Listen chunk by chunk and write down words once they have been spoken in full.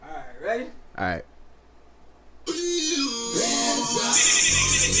right.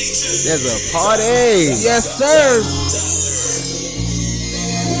 There's a party. Yes, sir.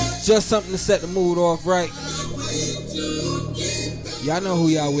 Just something to set the mood off right. Y'all know who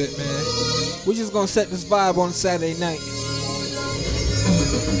y'all with, man. We just gonna set this vibe on Saturday night.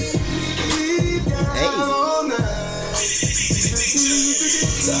 Hey.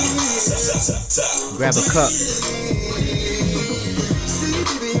 Grab a cup.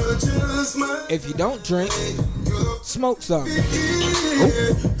 If you don't drink, smoke some.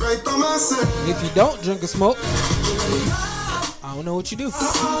 If you don't drink or smoke, I don't know what you do.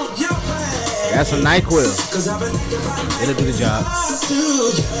 That's some NyQuil. It'll do the job.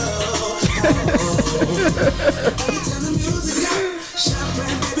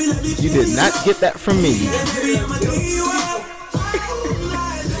 You did not get that from me.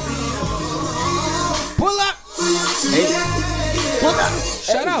 Pull up. Hey. Pull up.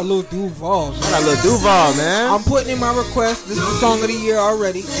 Shout out Lil Duval. Shout out Lil Duval, man. I'm putting in my request. This is the song of the year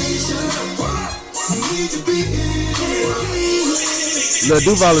already. Lil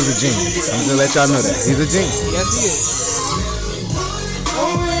Duval is a genius. I'm gonna let y'all know that. He's a genius. Yes, he is.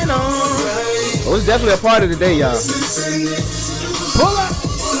 Oh, it's definitely a party today, y'all. Pull up.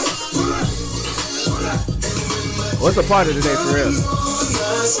 What's a party today for real?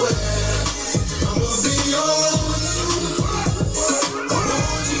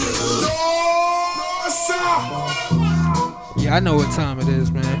 Yeah, I know what time it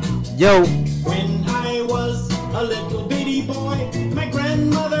is, man. Yo. When I was a little bitty boy, my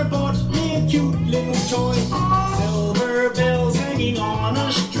grandmother bought me a cute little toy. Silver bells hanging on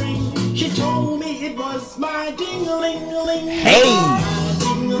a string. She told me it was my ding-a-ling-a-ling. Hey. My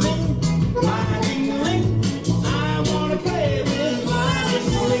ding-a-ling, my ding-a-ling. I wanna play with my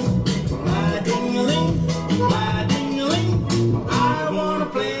ding-a-ling. My ding-a-ling, my ding-a-ling. I wanna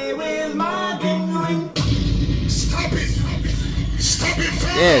play with my ding-a-ling. Stop it! Stop it!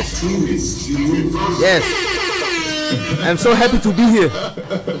 Yes. Yes. I'm so happy to be here.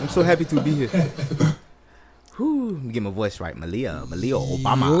 I'm so happy to be here. Whew, let me get my voice right. Malia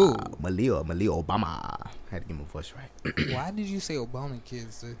Obama. Yo. Malia Obama. I had to get my voice right. Why did you say Obama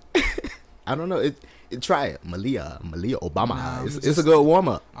kids? I don't know. Try it. Malia Obama. Nah, It's a good warm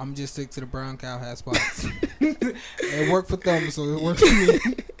up. I'm just stick to the brown cow hat spots. It worked for them, so it worked for me.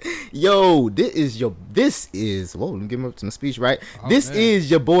 Yo, this is. Whoa, let me give him some speech right. Oh, this man.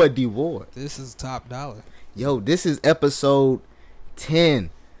 is your boy D Ward. This is top dollar. Yo, this is episode 10.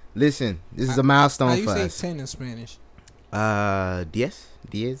 Listen, this is a milestone How you for say us. 10 in Spanish?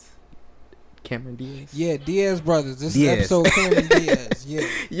 Diaz, Cameron Diaz. Yeah, Diaz brothers. This Diaz. is episode Cameron Diaz. Yeah.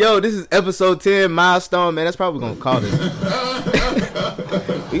 Yo, this is episode 10 milestone, man. That's probably gonna call this.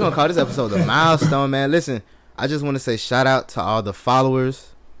 We gonna call this episode the milestone, man. Listen, I just want to say shout out to all the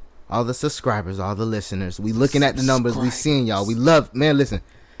followers, all the subscribers, all the listeners. We looking at the numbers. We seeing y'all. We love, man. Listen,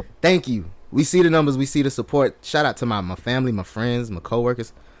 thank you. We see the numbers. We see the support. Shout out to my family, my friends, my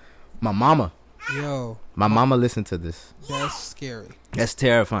coworkers, my mama. Yo, My mama listened to this. that's scary. That's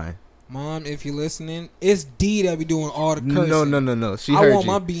terrifying. Mom, if you're listening, it's D that be doing all the cursing. No. She I heard want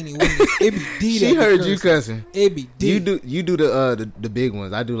you. my beanie wings. It be D that She be heard you cussing. It be D. You do the big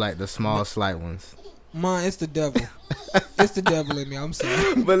ones. I do like the small, slight ones. Mom, it's the devil. It's the devil in me. I'm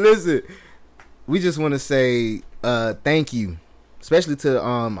sorry. But listen, we just want to say thank you, especially to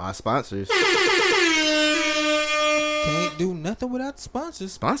our sponsors. Can't do nothing without the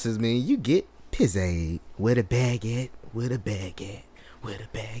sponsors. Sponsors mean you get Pizzade. Where the bag at? Where the bag at? Where the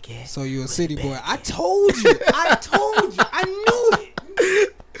bag at? So you a city boy. I told you. I knew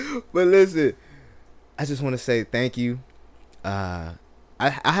it. But listen, I just want to say thank you. I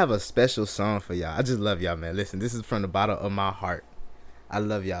have a special song for y'all. I just love y'all, man. Listen, this is from the bottom of my heart. I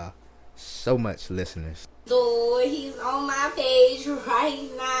love y'all so much, listeners. So he's on my page right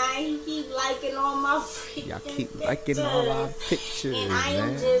now. He keep liking all my freaking Y'all keep liking all our pictures, and I am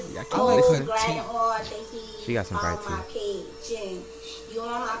man. just Y'all keep so listening. glad and hard that She got some on bright my too. page. And you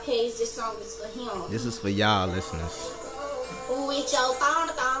on my page, this song is for him. This is for y'all, listeners. With your thong.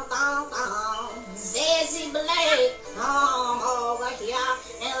 Sassy Blake, come over here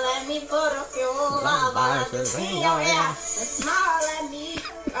and let me put a few lovers in your ear. And smile at me,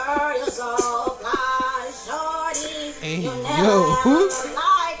 girl, you're so fly, shorty. Hey, You yo. never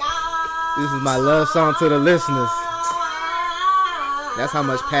like This is my love song to the listeners. That's how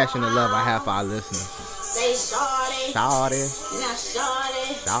much passion and love I have for our listeners. Say shorty, Shawty, now shorty,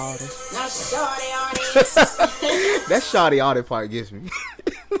 shawty. now shorty on it. That shawty audit part gets me.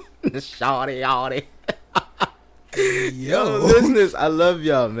 The shawty audit. Yo, listeners, I love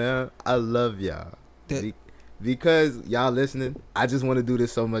y'all, man. I love y'all. That- because y'all listening, I just want to do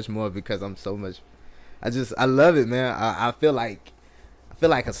this so much more because I'm so much. I love it, man. I feel like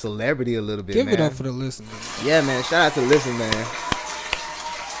a celebrity a little bit. Give man. it up for the listeners. Yeah, man. Shout out to Listen, man.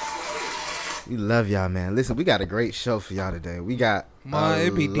 We love y'all, man. Listen, we got a great show for y'all today. We got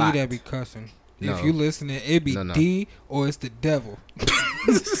It be D lot. that be cussing. No. If you listening, it be No. D or it's the devil.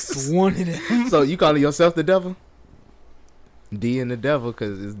 It's one of them. So you calling yourself the devil? D and the devil,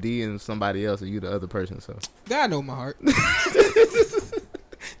 because it's D and somebody else, and you the other person. So God know my heart.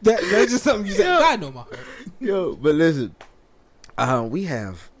 That's just something you said. God know my heart. yo, but listen, we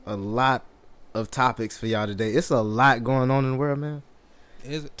have a lot of topics for y'all today. It's a lot going on in the world, man.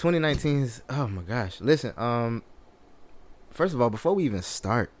 Is it? 2019 is, oh my gosh. Listen, first of all, before we even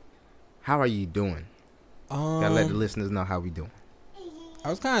start, how are you doing? Gotta let the listeners know how we doing. I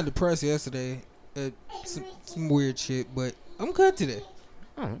was kind of depressed yesterday. Some weird shit, but I'm good today.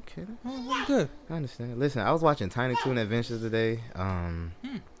 Oh, okay. I'm good. I understand. Listen, I was watching Tiny Toon Adventures today.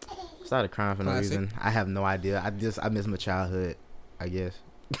 Started crying for no Classic. reason. I have no idea. I miss my childhood, I guess.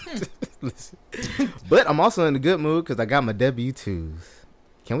 Listen. But I'm also in a good mood because I got my W-2s.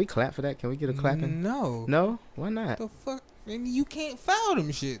 Can we clap for that? Can we get a clapping? No. No? Why not? The fuck? And you can't file them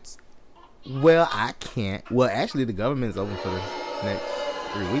shits. Well, I can't. Well, actually, the government's open for the next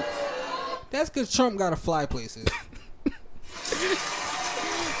 3 weeks. That's because Trump got to fly places.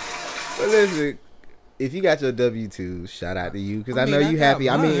 But listen, if you got your W-2s, shout out to you because I I mean, know I you got happy.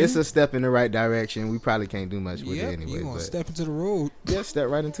 I mean, mine. it's a step in the right direction. We probably can't do much with it Yep, anyway. you gonna But step into the road. yeah, step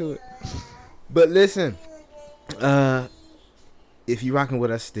right into it. But listen, if you rocking with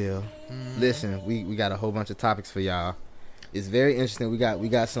us still, listen, we got a whole bunch of topics for y'all. It's very interesting. We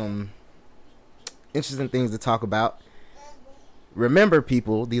got some interesting things to talk about. Remember,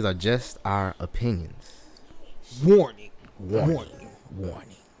 people, these are just our opinions. Warning. Warning.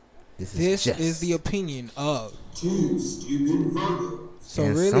 This Is the opinion of. Two stupid Virgos. So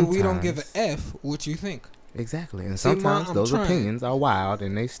And really, we don't give an sometimes- F what you think. Exactly, and See, Ma, sometimes I'm those trying. opinions are wild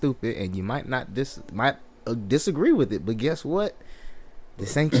and they stupid, and you might not disagree with it. But guess what?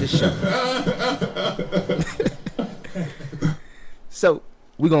 This ain't your show. So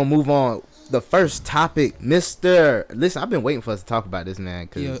we're gonna move on. The first topic, Mr. Listen, I've been waiting for us to talk about this, man,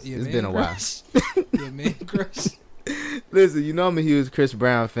 because Your it's man been a while. crush. Your man crush. Listen, you know I'm a huge Chris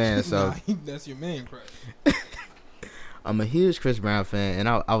Brown fan, so Nah, that's your man crush. I'm a huge Chris Brown fan,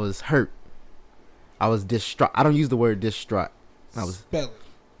 and I was hurt. I was distraught. I don't use the word distraught. I was Spell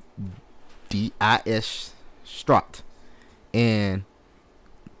it. D-I-S straught. And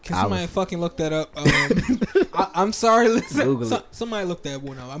Can I somebody was- fucking look that up? I'm sorry, listen. Google it. Somebody look that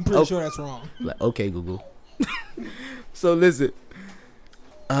one up. I'm pretty Oh. sure that's wrong. like, okay, Google. So listen,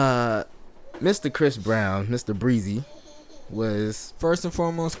 Mr. Chris Brown, Mr. Breezy, was First and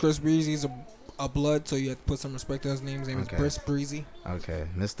foremost, Chris Breezy's a blood, so you have to put some respect on his name. His name Okay. is Briss Breezy. okay,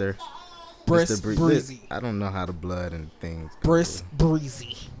 Mr. Briss Mr. Breezy. I don't know how the blood and things. go Briss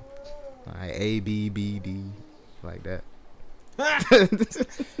Breezy. through. All right, A B B D, like that.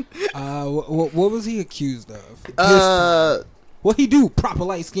 What was he accused of? What he do? Proper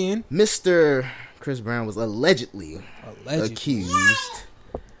light skin. Mr. Chris Brown was allegedly Allegedly. accused.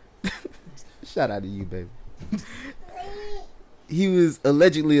 Shout out to you, baby. He was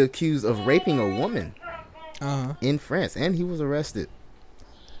allegedly accused of raping a woman in France, and he was arrested.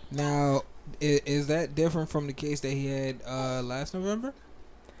 Now, is that different from the case that he had last November?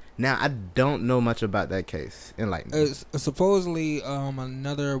 Now, I don't know much about that case. Enlighten me. Supposedly,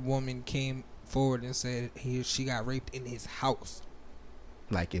 another woman came forward and said she got raped in his house.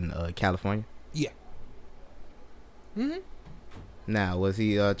 Like in California. Yeah. Mm-hmm. Now, was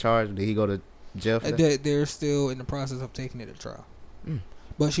he charged? Did he go to jail for that? They're still in the process of taking it to trial. Mm.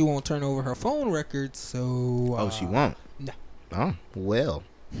 But she won't turn over her phone records, so... Oh, she won't? no. Oh, well.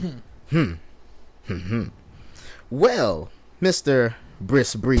 Well, Mr.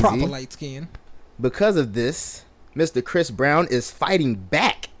 Briss Breezy, Proper light skin. because of this, Mr. Chris Brown is fighting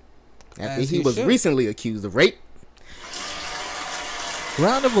back after As he he was should. recently accused of rape.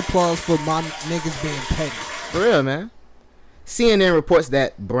 Round of applause for my niggas being petty. For real, man. CNN reports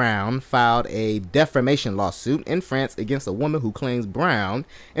that Brown filed a defamation lawsuit in France against a woman who claims Brown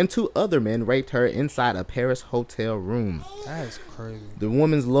and 2 other men raped her inside a Paris hotel room. That's crazy. The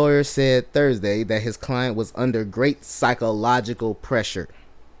woman's lawyer said Thursday that his client was under great psychological pressure,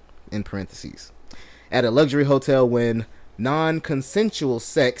 in parentheses, at a luxury hotel when non-consensual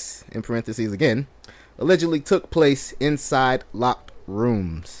sex, in parentheses again, allegedly took place inside locked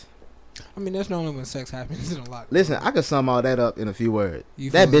rooms. I mean, that's normally when sex happens in a lot. Listen, I could sum all that up in a few words. You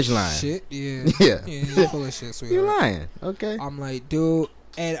That full of bitch lying. Shit, yeah. Yeah. Yeah, you full of shit, sweetheart. You lying, okay? I'm like, dude,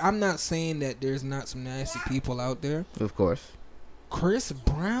 And I'm not saying that there's not some nasty people out there. Of course. Chris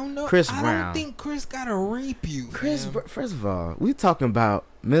Brown, though? Chris I Brown. don't think Chris gotta rape you, fam. First of all, we talking about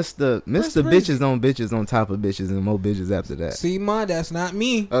Mr. Chris bitches on top of bitches and more bitches after that. See, Ma, that's not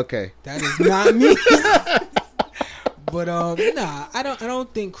me. Okay. That is not me. But nah, I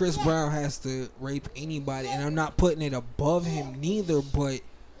don't think Chris Brown has to rape anybody, and I'm not putting it above him neither. But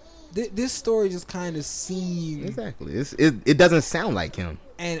this story just kind of seems Exactly. It doesn't sound like him.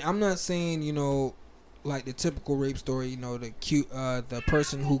 and I'm not saying like the typical rape story. The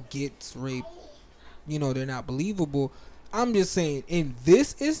person who gets raped, they're not believable. I'm just saying in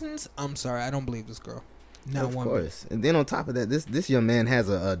this instance, I'm sorry, I don't believe this girl. Not Of one bit. course. And then on top of that, this young man has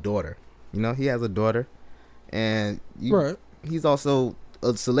a daughter. He has a daughter, and Right. he's also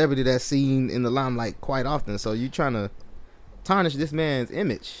a celebrity that's seen in the limelight quite often. So you trying to tarnish this man's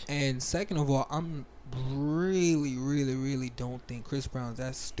image. And second of all, I'm really, really, really don't think Chris Brown's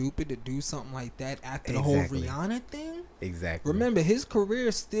that stupid to do something like that after the whole Exactly. Rihanna thing. Exactly. Remember, his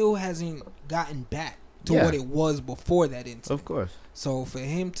career still hasn't gotten back to Yeah. what it was before that incident. Of course. So for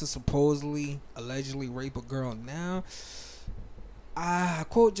him to allegedly rape a girl now, I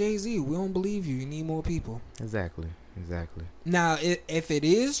quote Jay-Z, we don't believe you. You need more people. Exactly. Now, if it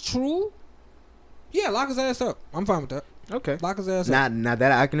is true, yeah, lock his ass up. I'm fine with that. Okay. Lock his ass up. Now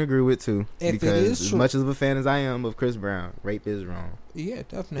that I can agree with too. If it because is as true. much of a fan as I am of Chris Brown, rape is wrong. Yeah,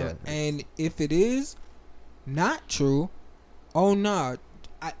 definitely. Yeah. And if it is not true, oh no,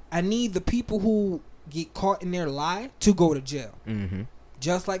 I need the people who get caught in their lie to go to jail. Mm-hmm.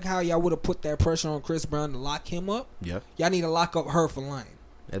 Just like how y'all would have put that pressure on Chris Brown to lock him up, Yep. y'all need to lock up her for lying.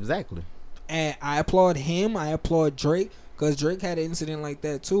 Exactly. And I applaud him. I applaud Drake, because Drake had an incident like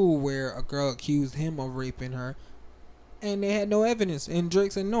that too, where a girl accused him of raping her, and they had no evidence. And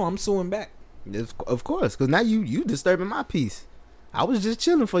Drake said, "No, I'm suing back." Of course, because now you disturbing my peace. I was just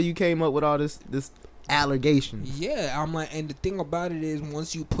chilling before you came up with all this allegations. Yeah, I'm like, and the thing about it is,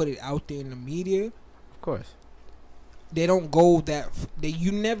 once you put it out there in the media, Of course. they don't go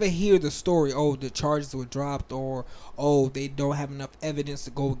you never hear the story, oh, the charges were dropped, or oh, they don't have enough evidence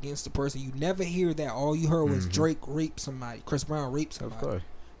to go against the person. You never hear that. All you heard was Drake raped somebody, Chris Brown raped somebody. Of course.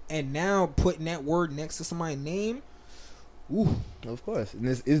 And now putting that word next to somebody's name, ooh, Of course. And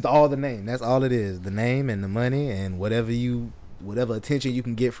this is all the name. That's all it is. The name and the money and whatever attention you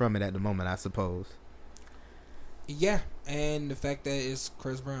can get from it at the moment, I suppose. yeah. And the fact that it's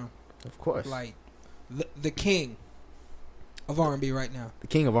Chris Brown, Of course. like the king of R&B right now. The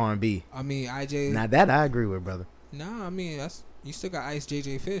king of R&B. I mean, IJ. Now that I agree with, brother. Nah, I mean, you still got Ice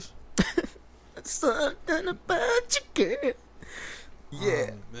JJ Fish. Something about you, girl.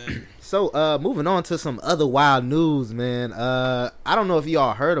 Yeah. Man. So, moving on to some other wild news, man. I don't know if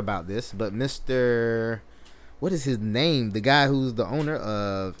y'all heard about this, but what is his name? The guy who's the owner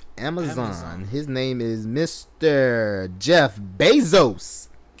of Amazon. His name is Mr. Jeff Bezos.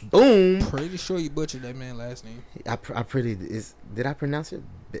 Boom. Pretty sure you butchered that man's last name. Did I pronounce it?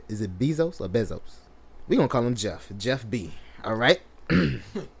 Is it Bezos or Bezos? We gonna call him Jeff. Jeff B. All right.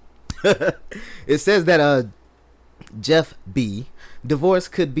 It says that Jeff B. divorce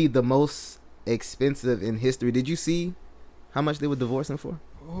could be the most expensive in history. Did you see how much they were divorcing for?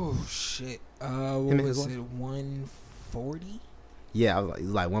 Oh shit. What Him and his was wife? it? 140 Yeah, it was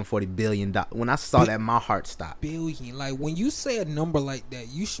like $140 billion. When I saw that, my heart stopped. billion. Like, when you say a number like that,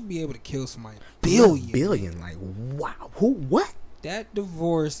 you should be able to kill somebody. Billion. Like, wow. Who? What? That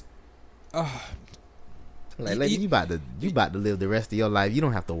divorce. Like, lady, you about to live the rest of your life. You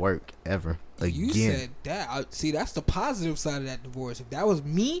don't have to work ever again. You said that. See, that's the positive side of that divorce. If that was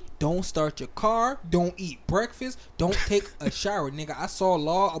me, don't start your car, don't eat breakfast, don't take a shower, nigga. I saw a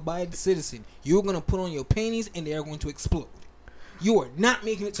law-abiding citizen. You're gonna put on your panties and they're going to explode. You are not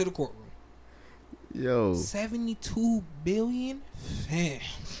making it to the courtroom. Yo, $72 billion. Man.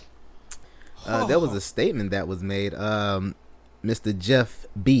 there was a statement that was made. Mr. Jeff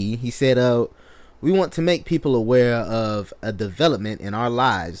B. He said, "We want to make people aware of a development in our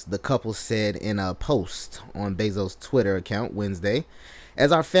lives," the couple said in a post on Bezos' Twitter account Wednesday.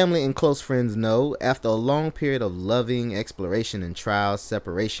 "As our family and close friends know, after a long period of loving exploration and trial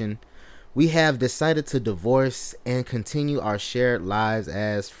separation, we have decided to divorce and continue our shared lives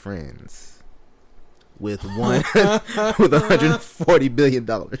as friends with with $140 billion.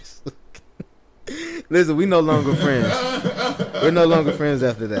 Listen, we no longer friends. We're no longer friends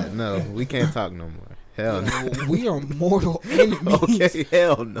after that. No, we can't talk no more. Hell no. We are mortal enemies. Okay,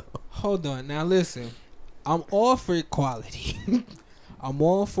 hell no. Hold on. Now listen. I'm all for equality. I'm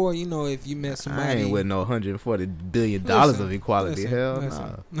all for, if you met somebody. I ain't with no $140 billion Listen, of equality. listen,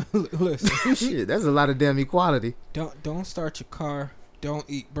 Hell listen. no. Shit, that's a lot of damn equality. Don't start your car. Don't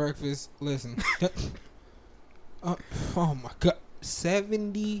eat breakfast. Listen. Oh my god.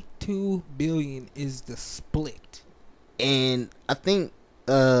 72 billion is the split. And I think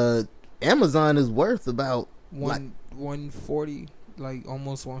Amazon is worth about 140, like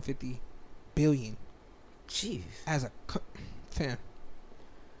almost 150 billion. Jeez. As a fam.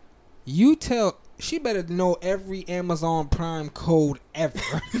 You tell she better know every Amazon Prime code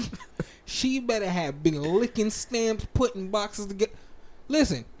ever. She better have been licking stamps, putting boxes together.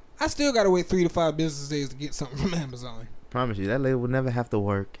 Listen, I still gotta wait 3 to 5 business days to get something from Amazon. Promise you, that lady will never have to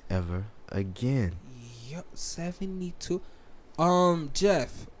work ever again. Yup, 72.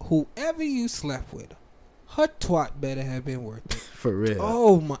 Jeff, whoever you slept with, her twat better have been worth it. For real.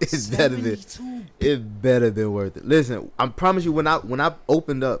 Oh my, It better been. 72. It better been worth it. Listen, I promise you, when I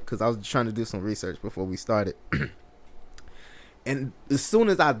opened up, because I was trying to do some research before we started, and as soon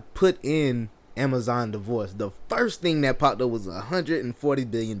as I put in Amazon divorce, the first thing that popped up was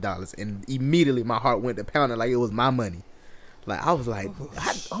 $140 billion, and immediately my heart went to pounding like it was my money. Like I was like,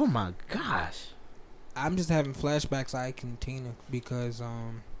 oh my gosh. I'm just having flashbacks. I continue because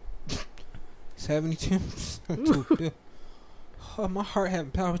 72. Oh, my heart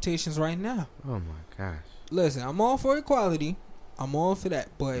having palpitations right now. Oh my gosh. Listen, I'm all for equality. I'm all for that.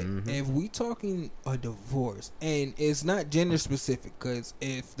 But if we talking a divorce, and it's not gender specific, because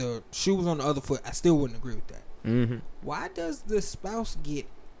if the shoe was on the other foot, I still wouldn't agree with that. Why does the spouse get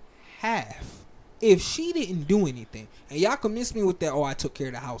half if she didn't do anything? And y'all can miss me with that, oh, I took care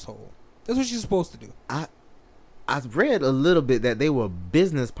of the household. That's what you're supposed to do. I read a little bit that they were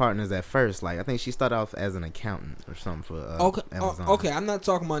business partners at first. Like I think she started off as an accountant or something for Amazon. Okay, I'm not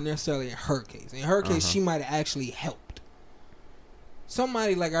talking about necessarily in her case. In her case, she might have actually helped.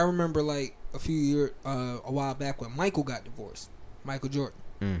 Somebody, like I remember like a while back when Michael got divorced. Michael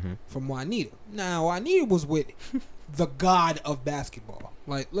Jordan from Juanita. Now Juanita was with the god of basketball.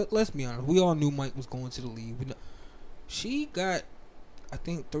 Like let's be honest, we all knew Mike was going to the league. She got, I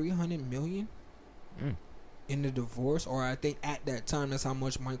think, $300 million in the divorce, or I think at that time that's how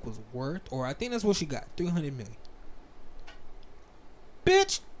much Mike was worth, or I think that's what she got, $300 million.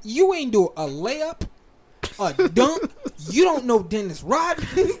 Bitch, you ain't do a layup, a dunk. You don't know Dennis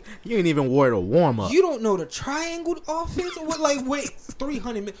Rodman. You ain't even wore the warm up. You don't know the triangle offense. Or what? Like, wait, $300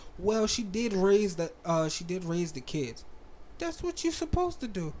 million. Well, she did raise the kids. That's what you're supposed to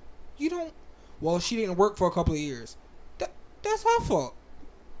do. You don't. Well, she didn't work for a couple of years. That's her fault.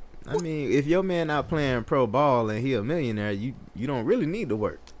 I mean, if your man out playing pro ball and he a millionaire, you don't really need to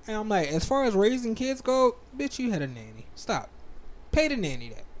work. And I'm like, as far as raising kids go, bitch, you had a nanny. Stop. Pay the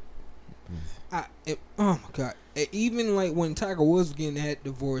nanny that. Oh my god. Even like when Tiger Woods was getting that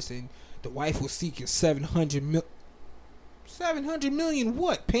divorce and the wife was seeking $700 million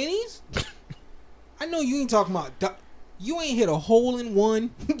what? Pennies? I know you ain't talking about. You ain't hit a hole in one.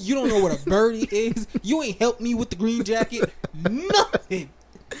 You don't know what a birdie is. You ain't helped me with the green jacket. Nothing.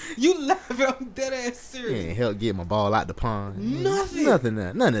 You laughing? I'm dead ass serious. You ain't helped get my ball out the pond. Nothing.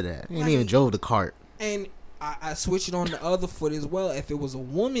 None of that. You ain't even drove the cart. And I switched it on the other foot as well. If it was a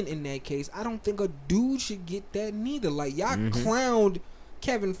woman in that case, I don't think a dude should get that neither. Like, y'all clowned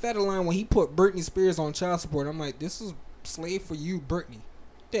Kevin Federline when he put Britney Spears on child support. I'm like, this is slave for you, Britney.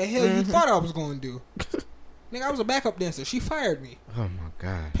 The hell you thought I was going to do? Nigga, I was a backup dancer. She fired me. Oh my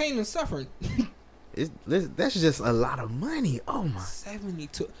god. Pain and suffering. That's just a lot of money. Oh my.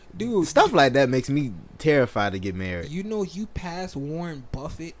 72. Dude. Stuff like that makes me terrified to get married. You know you passed Warren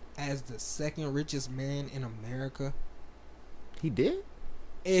Buffett as the second richest man in America. He did?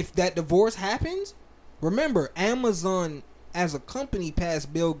 If that divorce happens, remember, Amazon as a company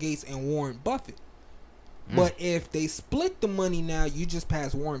passed Bill Gates and Warren Buffett. But if they split the money now, you just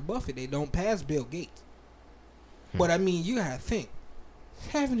pass Warren Buffett. They don't pass Bill Gates. But I mean, you gotta think.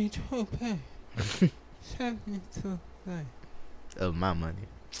 72 pay. 72 pay. Of my money.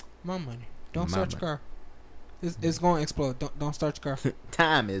 My money. Don't start your car. It's gonna explode. Don't start your car.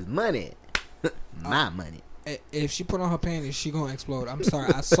 Time is money. My money. If she put on her panties, she gonna explode. I'm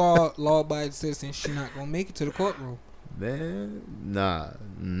sorry. I saw law-abiding citizen. She not gonna make it to the courtroom. Man,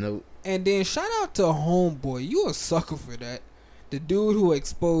 nope. And then shout out to Homeboy. You a sucker for that. The dude who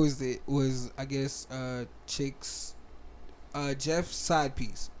exposed it was, I guess, Jeff's side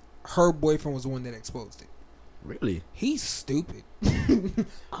piece. Her boyfriend was the one that exposed it. Really? He's stupid.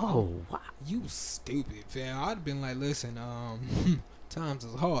 Oh, wow. You stupid, fam. I'd have been like, listen, times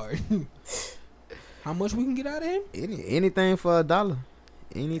is hard. How much we can get out of him? Anything for $1.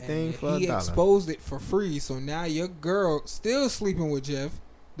 Anything for $1. He exposed it for free, so now your girl still sleeping with Jeff,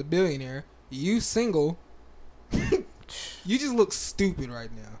 the billionaire. You single. You just look stupid right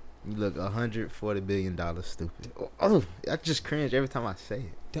now. You look $140 billion stupid. Oh, I just cringe every time I say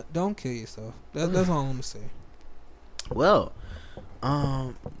it. Don't kill yourself. That's all I'm gonna say. Well,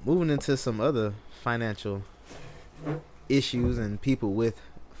 moving into some other financial issues and people with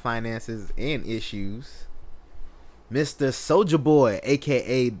finances and issues. Mr. Soulja Boy,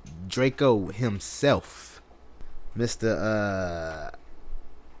 aka Draco himself. Mr.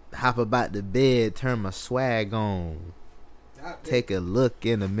 Hop about the bed, turn my swag on. Take a look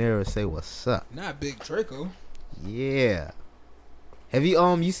in the mirror, say what's up. Not Big Draco. Yeah. Have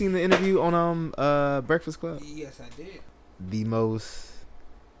you seen the interview on Breakfast Club? Yes, I did. The most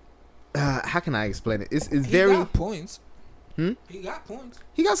how can I explain it? It's He very got points. Hmm? He got points.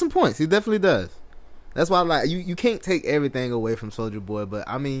 He got some points. He definitely does. That's why like you can't take everything away from Soulja Boy, but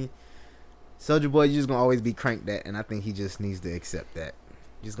I mean Soulja Boy, you just gonna always be cranked at, and I think he just needs to accept that.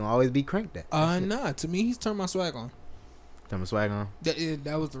 Just gonna always be cranked at. Nah. To me, he's turned my swag on. Turn my swag on.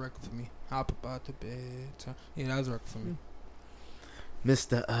 That was the record for me. Hop about the bed. Yeah, that was the record for me.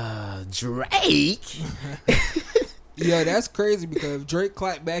 Mr. Drake. Yo, that's crazy because if Drake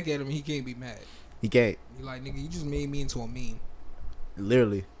clapped back at him, he can't be mad. He can't. He like, nigga, you just made me into a meme.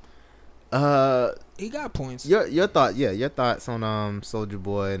 Literally. He got points. Your thoughts on Soulja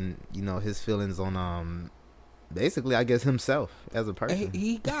Boy and his feelings on basically I guess himself as a person.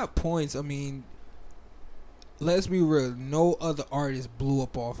 He got points. I mean, let's be real. No other artist blew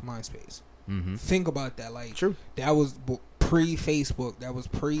up off MySpace. Mm-hmm. Think about that. Like, true. That was pre-Facebook. That was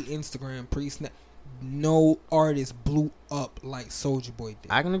pre-Instagram. Pre-Snap. No artist blew up like Soulja Boy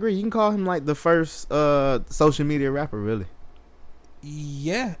did. I can agree. You can call him like the first social media rapper, really.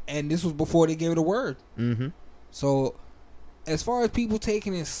 Yeah, and this was before they gave it a word. Mm-hmm. So, as far as people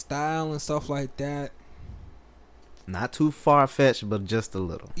taking his style and stuff like that, not too far-fetched, but just a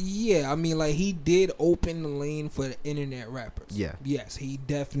little. Yeah, I mean, like, he did open the lane for the internet rappers. Yeah. Yes, he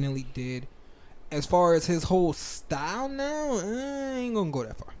definitely did. As far as his whole style now, I ain't gonna go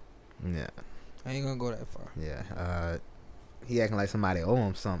that far. Yeah. I ain't gonna go that far. Yeah. He acting like somebody owe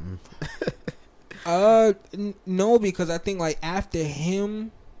him something. No, because I think, like, after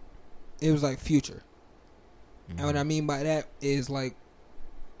him, it was, like, Future. Mm-hmm. And what I mean by that is, like,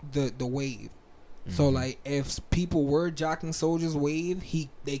 the wave. Mm-hmm. So, like, if people were jocking Soulja's wave,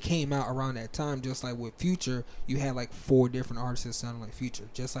 they came out around that time. Just like with Future, you had, like, 4 different artists that sounded like Future.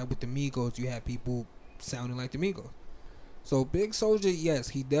 Just like with the Migos, you had people sounding like the Migos. So, Big Soulja, yes,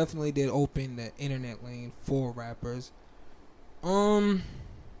 he definitely did open the internet lane for rappers.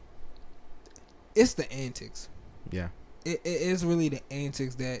 It's the antics. Yeah. It is really the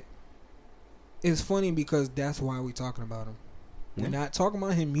antics that is funny because that's why we're talking about him. Yeah. We're not talking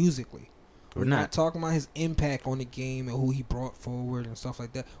about him musically. We're not talking about his impact on the game and who he brought forward and stuff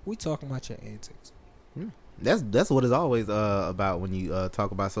like that. We're talking about your antics. Yeah. That's what it's always about when you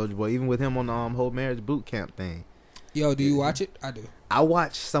talk about Soulja Boy. Even with him on the whole marriage boot camp thing. Yo, do you watch it? I do. I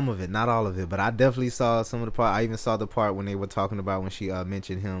watched some of it, not all of it, but I definitely saw some of the part. I even saw the part when they were talking about when she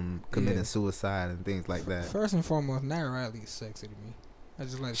mentioned him committing suicide and things like that. First and foremost, Naira Riley is sexy to me. I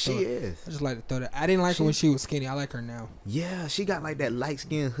just like to is. I just like to throw that. I didn't like her when she was skinny. I like her now. Yeah, she got like that light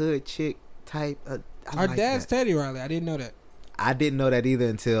skinned hood chick type. Her dad's Teddy Riley. I didn't know that. I didn't know that either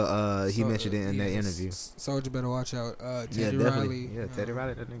until he mentioned it in that interview. Soulja better watch out. Teddy Riley. Riley. Yeah, Teddy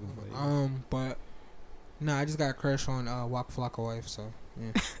Riley, that nigga. But no, I just got a crush on Waka Flocka wife. So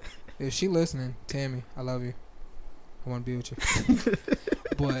yeah, if she listening, Tammy, I love you. I want to be with you.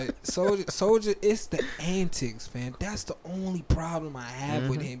 But Soulja, it's the antics, man. That's the only problem I have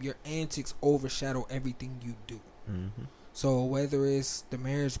with him. Your antics overshadow everything you do. Mm-hmm. So whether it's the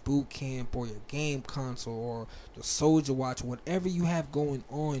marriage boot camp or your game console or the Soulja watch, whatever you have going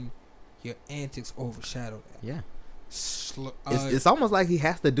on, your antics overshadow that. Yeah. It's almost like he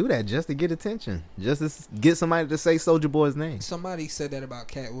has to do that just to get attention, just to get somebody to say Soulja Boy's name. Somebody said that about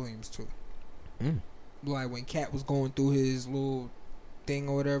Cat Williams too. Like when Cat was going through his little thing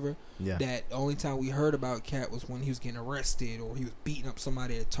or whatever. Yeah. That the only time we heard about Cat was when he was getting arrested or he was beating up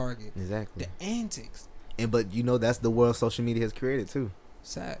somebody at Target. Exactly. The antics. But that's the world social media has created too.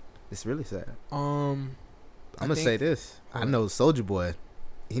 Sad. It's really sad. I'm gonna say this. I know Soulja Boy.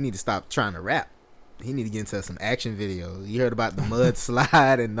 He need to stop trying to rap. He need to get into some action videos. You heard about the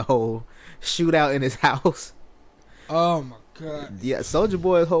mudslide and the whole shootout in his house. Oh my god. Yeah, Soulja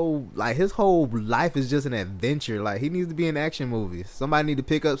Boy's his whole life is just an adventure. Like he needs to be in action movies. Somebody need to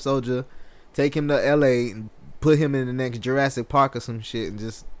pick up Soulja, take him to LA and put him in the next Jurassic Park or some shit and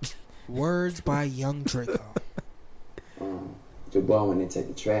just Words by Young Draco. The boy when they take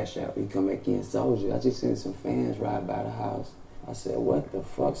the trash out, he come back in Soulja. I just seen some fans ride by the house. I said, what the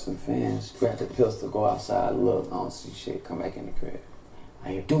fuck? Some fans grab the pistol, go outside, look, I don't see shit, come back in the crib. I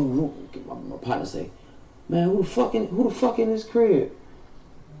hear, dude, my partner say, man, who the fuck in this crib?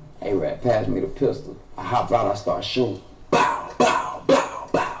 A-Rap passed me the pistol. I hop out, I start shooting. Bow, bow, bow,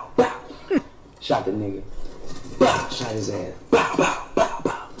 bow, bow. Shot the nigga. Bow, shot his ass. Bow, bow, bow,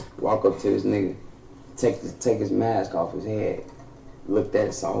 bow. Walk up to this nigga, take his mask off his head. Looked at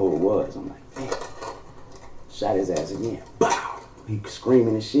it, saw who it was. I'm like, damn. Shot his ass again. Bow. He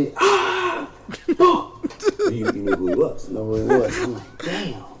screaming and shit. Ah! Fuck! You knew who he was. Know who he was. I'm like,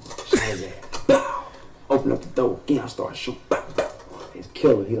 damn. Shot his ass. Bow. Open up the door again. I start shooting. Bow, bow. His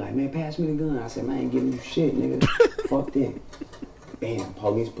killer. He like, man, pass me the gun. I said, man, I ain't giving you shit, nigga. Fuck that. Bam.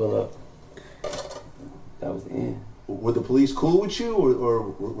 Police pull up. That was the end. Were the police cool with you,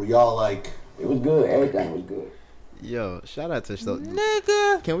 or were y'all like? It was good. Everything was good. Yo, shout out to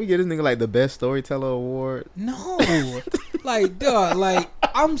Nigga. Can we get this nigga like the best storyteller award? No. Like, dog, like,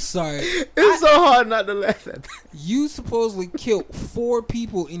 I'm sorry. It's so hard not to laugh at that. You supposedly killed 4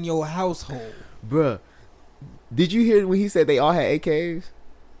 people in your household. Bruh, did you hear when he said they all had AKs?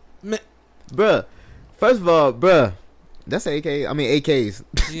 Man, Bruh, first of all, bruh, that's an AK. I mean AKs.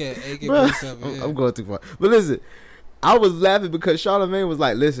 yeah, Bruh, AK-47. Yeah. I'm going too far. But listen, I was laughing because Charlamagne was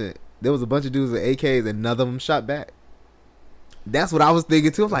like, listen, there was a bunch of dudes with AKs and none of them shot back. That's what I was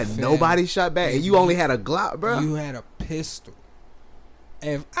thinking too. I was like, Fam, nobody shot back, and you only had a Glock, bro. You had a pistol.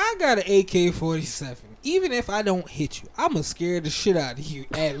 If I got an AK-47, even if I don't hit you, I'ma scare the shit out of you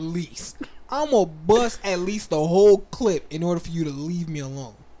at least. I'ma bust at least the whole clip in order for you to leave me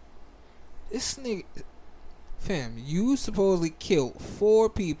alone. This nigga, fam, you supposedly killed 4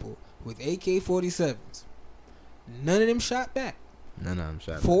 people with AK-47s. None of them shot back. None of them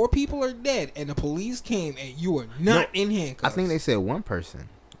shot back. 4 people are dead, and the police came, and you are not in handcuffs. I think they said one person.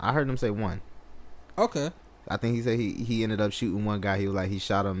 I heard them say one. Okay. I think he said he ended up shooting one guy. He was like, he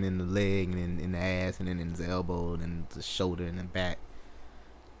shot him in the leg and in the ass and then in his elbow and then the shoulder and the back.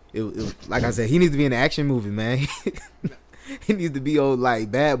 It was like I said, he needs to be in an action movie, man. He needs to be old like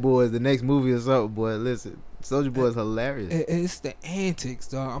Bad Boys, the next movie or something. Boy, listen, Soulja Boy is hilarious. It's the antics,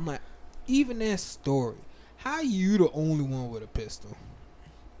 dog. I'm like, even that story. How you the only one with a pistol?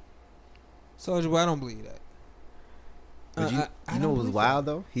 Soulja Boy, I don't believe that. But you know what was wild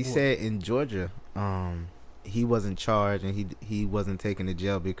though? He said in Georgia, he wasn't charged and he wasn't taken to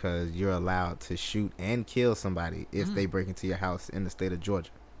jail because you're allowed to shoot and kill somebody if they break into your house in the state of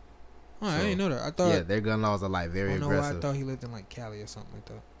Georgia. Oh, I didn't know that. I thought their gun laws are like very aggressive. I thought he lived in like Cali or something like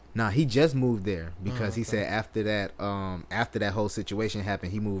that. Nah, he just moved there because he said after that whole situation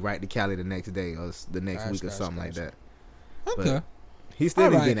happened, he moved right to Cali the next day or the next week or something like that. Okay. But he still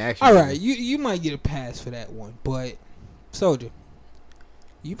needs to be in action. All right, you might get a pass for that one, but Soulja,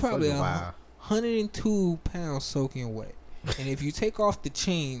 you probably 102 pounds soaking wet, and if you take off the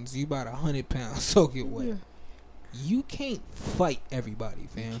chains, you about 100 pounds soaking wet. You can't fight everybody,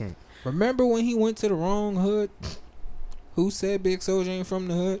 fam. Remember when he went to the wrong hood? Who said Big Soulja ain't from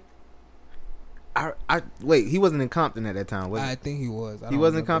the hood? Wait, he wasn't in Compton at that time, was he? I think he was. He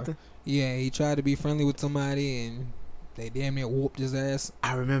wasn't in Compton? Yeah, he tried to be friendly with somebody and they damn near whooped his ass.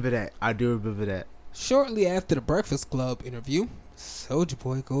 I remember that. I do remember that. Shortly after the Breakfast Club interview, Soulja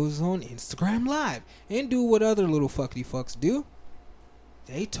Boy goes on Instagram Live and do what other little fuckity fucks do.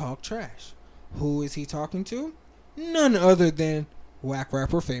 They talk trash. Who is he talking to? None other than whack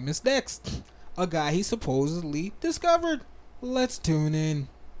rapper Famous Dex, a guy he supposedly discovered. Let's tune in.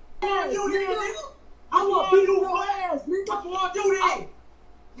 I want to beat your ass, nigga. What you want to do then?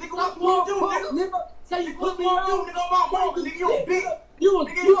 Nigga, what you want to do, nigga? Say you put me on, nigga, on my mama, nigga. You a bitch. You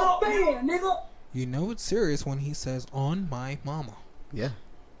a fan, nigga. You know it's serious when he says on my mama. Yeah.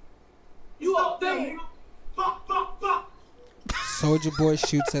 You a fan, nigga. Fuck. Soulja Boy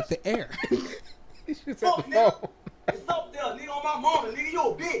shoots at the air. He shoots Fuck, nigga. It's up there, nigga, on my mama, nigga. You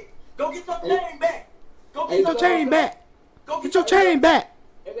a bitch. Go get your chain back. Go get your chain back. Go Get your chain back.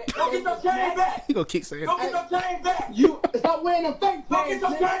 Go get your chain back. He gonna kick some. Go get your chain back. You stop wearing them fake Go chains, get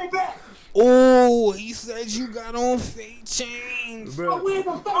your nigga. chain back. Oh, he said you got on fake chains. Bro, Go get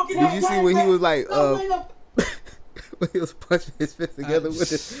them fake did you see when he was like Go get them- when he was punching his fist together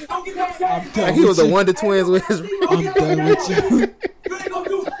with it? Go get your chain back. Like he was a Wonder Twins with his. I'm done with you. You ain't gonna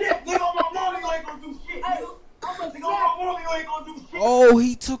do shit. Nigga, on my mama, you ain't gonna do shit. Nigga, nigga, on my mama, you ain't gonna do shit. Oh,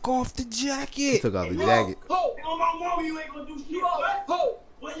 he took off the He jacket. took off the jacket. Nigga, on my mama, you ain't gonna do shit, boy.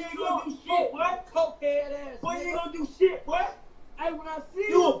 Boy, you ain't gonna do shit, boy. Cokehead ass. Boy, you ain't gonna do shit, boy. Hey, when I see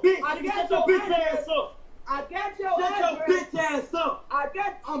You a bitch. I Nigga, got shut your your bitch ass up. I got your Shut your address. bitch ass up.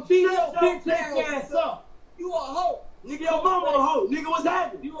 I'm beating your Shut your bitch ass up. You a hoe. Nigga, your mama a hoe. Nigga, what's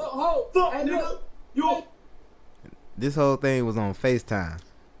happening? You a hoe. Fuck, Hey, nigga. look. You a... This whole thing was on FaceTime,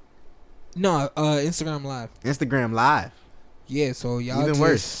 No, Instagram Live. Instagram Live. Yeah, so y'all Even just,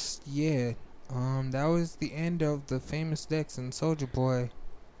 worse. Yeah. That was the end of the Famous Dex and Soldier Boy.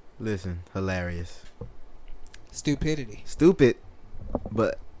 Listen, hilarious. Stupidity. Stupid,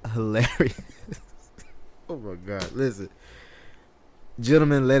 but hilarious. Oh my God. Listen.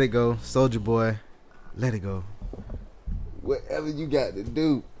 Gentlemen, let it go. Soldier Boy, let it go. Whatever you got to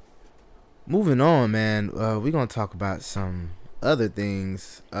do. Moving on, man. We're going to talk about some other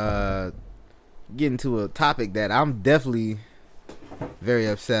things. Getting to a topic that I'm definitely very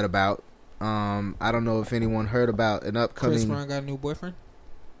upset about. I don't know if anyone heard about an upcoming... Chris Brown got a new boyfriend?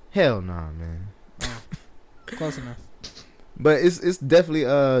 Hell nah, man. Oh, close enough. But it's definitely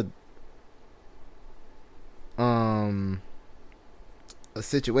a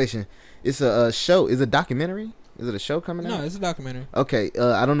situation. It's a show. Is it a documentary? Is it a show coming out? No, it's a documentary. Okay,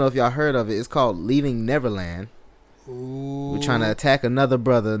 I don't know if y'all heard of it. It's called Leaving Neverland. Ooh. We're trying to attack another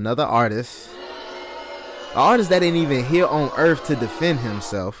brother, another artist. An artist that ain't even here on earth to defend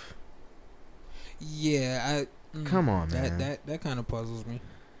himself. Yeah, Come on, man. That kind of puzzles me.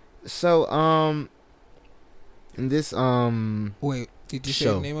 So, in this Wait, did you say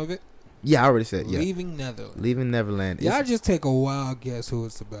show. the name of it? Yeah, I already said, yeah. Leaving Netherlands. Leaving Neverland. Y'all It's- just take a wild guess who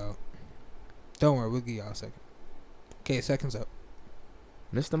it's about. Don't worry, we'll give y'all a second. Okay, seconds up.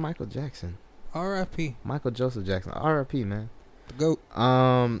 Mr. Michael Jackson. R.I.P. Michael Joseph Jackson. R.I.P., man. The GOAT.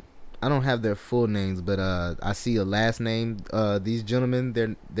 I don't have their full names, but I see a last name. These gentlemen,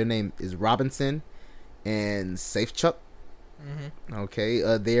 their name is Robinson and Safechuck. Mm-hmm. Okay,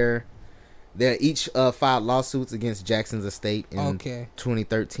 they're each filed lawsuits against Jackson's estate in Okay.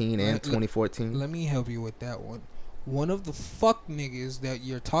 2013 and Let- 2014. Let me help you with that one. One of the fuck niggas that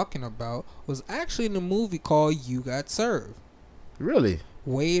you're talking about was actually in a movie called You Got Served. Really?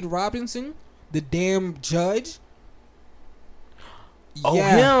 Wade Robinson, the damn judge. Oh,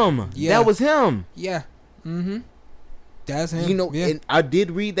 Yeah. him. Yeah. That was him. Yeah. Mm-hmm. That's him. You know, yeah. and I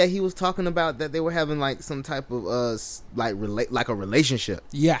did read that he was talking about that they were having like some type of like a relationship,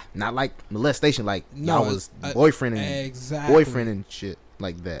 yeah. not like molestation, like No, y'all was uh, boyfriend and Exactly. boyfriend and shit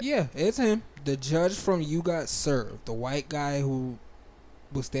like that. Yeah, it's him. The judge from You Got Served. The white guy who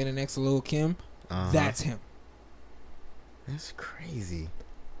was standing next to Lil Kim. Uh-huh. That's him. That's crazy.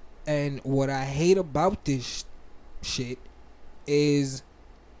 And what I hate about this shit is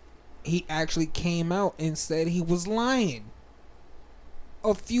he actually came out and said he was lying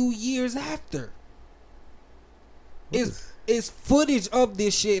a few years after. It's footage of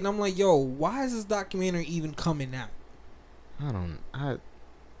this shit, and I'm like, yo, why is this documentary even coming out?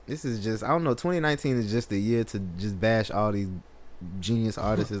 This is just, I don't know, 2019 is just a year to just bash all these genius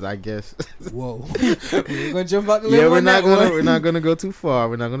artists, I guess. Whoa. We're gonna jump out the Yeah, limb on that one. we're not gonna go too far.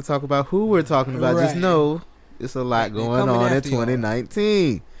 We're not gonna talk about who we're talking about. Just Right. know it's a lot They going coming on in after y'all.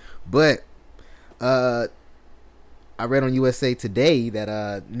 2019. But I read on USA Today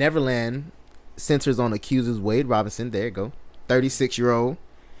that Neverland centers on accusers Wade Robinson, there you go, 36-year-old,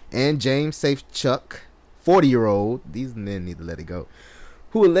 and James Safechuck, 40-year-old. These men need to let it go.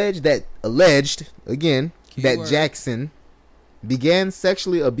 Who alleged again that Keyword. Jackson began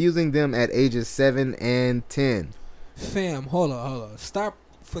sexually abusing them at ages 7 and 10. Fam, hold on. Stop.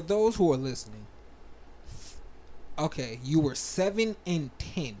 For those who are listening. Okay, you were 7 and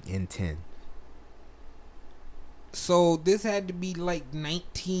 10. In 10. So this had to be like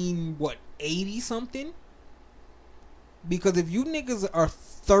 80 something? Because if you niggas are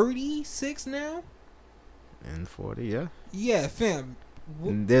 36 now, And 40, yeah. yeah, fam.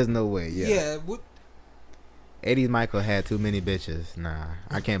 There's no way, yeah. Yeah, what? 80s Michael had too many bitches. Nah,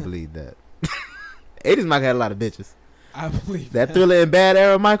 I can't believe that. 80s Michael had a lot of bitches. I believe That Thriller and Bad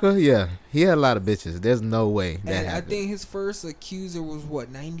era Michael, yeah, he had a lot of bitches. There's no way that And I happened. think his first accuser was what,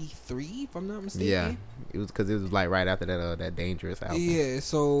 93, if I'm not mistaken. Yeah, it was because it was like right after that Dangerous album. Yeah,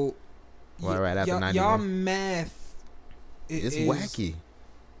 so Well, right after y'all 91. math It's is wacky.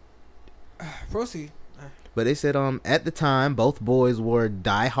 Proceed. But they said at the time both boys were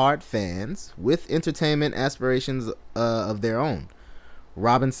diehard fans with entertainment aspirations of their own.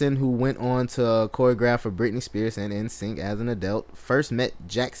 Robinson, who went on to choreograph for Britney Spears and NSYNC as an adult, first met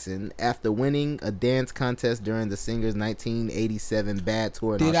Jackson after winning a dance contest during the singer's 1987 Bad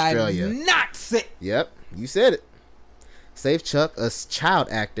Tour in Did Australia. I not say? Yep, you said it. Safechuck, a child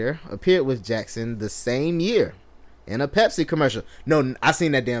actor, appeared with Jackson the same year in a Pepsi commercial. No, I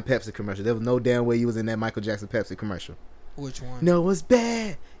seen that damn Pepsi commercial. There was no damn way you was in that Michael Jackson Pepsi commercial. Which one? No, it's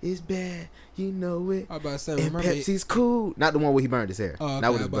bad. It's bad. You know it. I was about to say, And remember Pepsi's cool. Not the one where he burned his hair. Oh, okay, Not I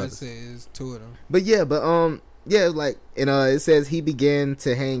with was his about to brothers. say it's two of them. But yeah, like, it says he began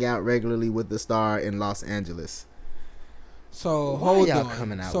to hang out regularly with the star in Los Angeles. So Why hold y'all on.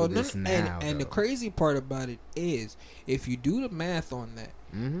 coming out so with this now, and the though? crazy part about it is, if you do the math on that,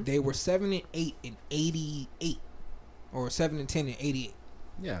 Mm-hmm. they were 7-8 in '88, or 7-10 in '88.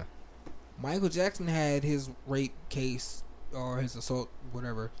 Yeah. Michael Jackson had his rape case or his assault,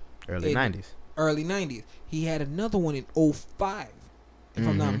 whatever, Early in 90s. early '90s. He had another one in '05, if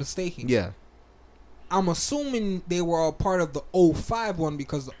I'm not Mhm. mistaken. Yeah. I'm assuming they were all part of the '05 one,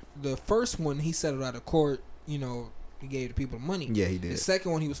 because the first one he settled out of court. You know, he gave the people money. Yeah, he The did.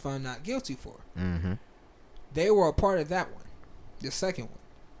 second one he was found not guilty for. Mm-hmm. They were a part of that one. The second one.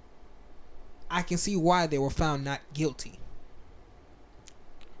 I can see why they were found not guilty.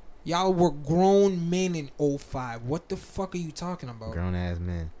 Y'all were grown men in '05. What the fuck are you talking about? Grown ass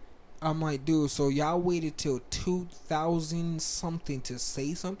man. I'm like, dude, so y'all waited till 2000 something to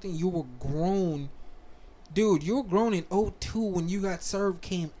say something? You were grown. Dude, you were grown in '02 when You Got Served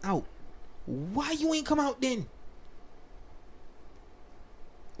came out. Why you ain't come out then?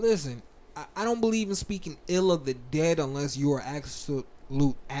 Listen, I don't believe in speaking ill of the dead unless you're an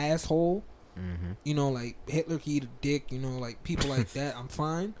absolute asshole. Mm-hmm. You know, like Hitler could eat a dick, you know, like people like that, I'm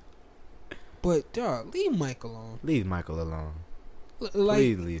fine. But, dog, leave Mike alone. Leave Michael alone. Like,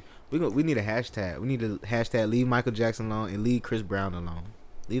 Please leave. We need a hashtag. We need to hashtag leave Michael Jackson alone and leave Chris Brown alone.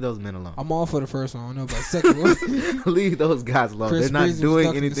 Leave those men alone. I'm all for the first one. I don't know about the second one. Leave those guys alone. Chris They're not Breezy was doing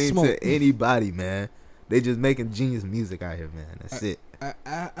ducking the anything smoke. to anybody, man. They just making genius music out here, man. That's it.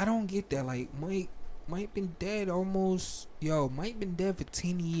 I don't get that. Like, Mike been dead almost, Mike been dead for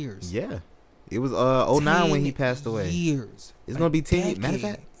 10 years. Yeah. It was 09 when he 10 passed away. Years. It's A gonna be 10 years. Matter of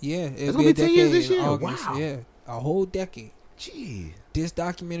decade. fact, Yeah, it's gonna be 10 years this in year. August. Wow. Yeah, a whole decade. Jeez. This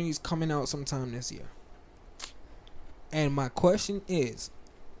documentary is coming out sometime this year. And my question is,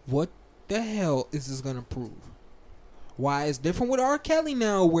 what the hell is this gonna prove? Why it's different with R. Kelly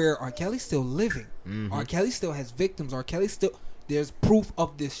now, where R. Kelly's still living. Mhm. R. Kelly still has victims. R. Kelly still, there's proof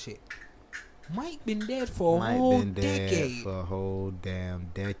of this shit. Mike been dead for a Mike whole been dead decade. for a whole damn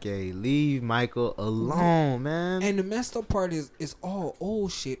decade. Leave Michael alone, man. And the messed up part is, it's all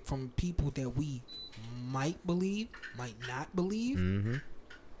old shit from people that we might believe, might not believe. Mm-hmm.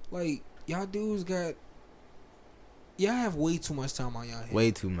 Like, y'all dudes y'all have way too much time on y'all hands.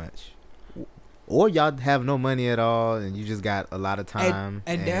 Way too much. Or y'all have no money at all, and you just got a lot of time,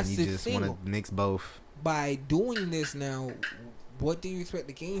 And that's you the just thing. want to mix both. By doing this now, what do you expect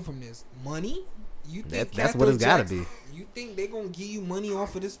to gain from this? Money? You think That's what it's gotta be. You think they gonna give you money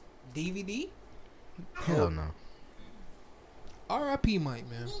off of this DVD? Hell no. R.I.P. Mike,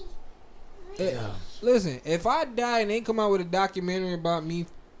 man. Listen, if I die and they come out with a documentary about me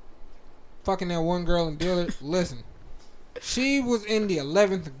fucking that one girl in Dillard, listen. She was in the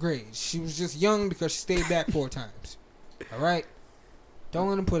 11th grade. She was just young because she stayed back 4 times. Alright? Don't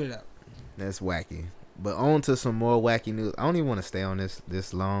let them put it out. That's wacky. But on to some more wacky news. I don't even want to stay on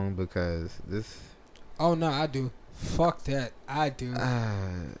this long because this. Oh, no, I do. Fuck that. I do.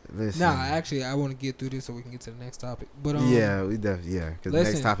 Listen. Nah, actually, I want to get through this so we can get to the next topic. But yeah, we definitely because the next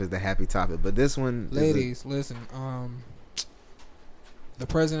listen. topic is the happy topic. But this one, ladies, listen. The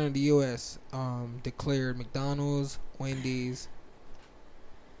president of the U.S. Declared McDonald's, Wendy's,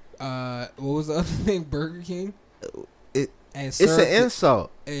 what was the other thing? Burger King. it's an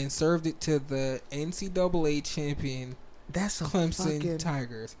insult. And served it to the NCAA champion. That's a Clemson fucking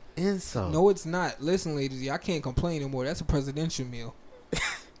Tigers. insult. No, it's not. Listen, ladies, I can't complain anymore. That's a presidential meal.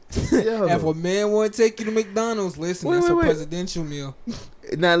 Yo. If a man want to take you to McDonald's, listen, Wait, that's wait, a wait. presidential meal.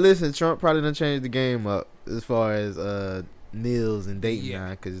 Now listen, Trump probably done changed the game up as far as meals and dating Yeah. now,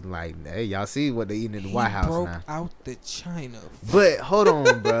 because like, hey, y'all see what they eating in the He White House broke now. out the China. But hold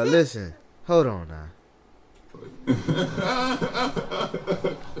on, bro. Listen, hold on now.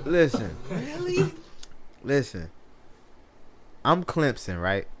 Listen, Really? listen. I'm Clemson,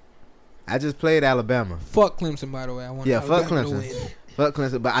 right? I just played Alabama. Fuck Clemson, by the way. I want Fuck Alabama to Clemson. win. Fuck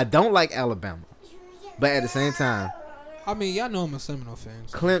Clemson, but I don't like Alabama. But at the same time, I mean, y'all know I'm a Seminole fan.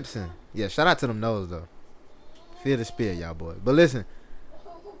 So. Clemson. Yeah, shout out to them Noles though. Feel the spirit, y'all boy. But listen,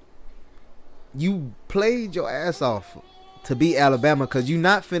 you played your ass off to beat Alabama because you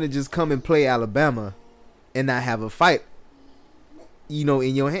not finna just come and play Alabama and not have a fight, you know,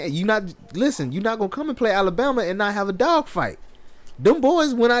 in your hand. You not gonna come and play Alabama and not have a dog fight. Them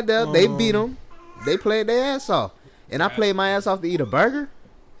boys went out there, they beat them, they played their ass off, and I played my ass off to eat a burger.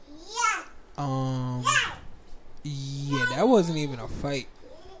 Yeah, that wasn't even a fight.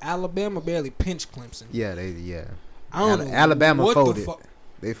 Alabama barely pinched Clemson. Yeah, I don't know Alabama what folded. the fuck.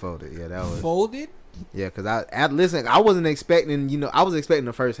 They folded. Yeah, that was Folded? Yeah, because listen, I wasn't expecting, I was expecting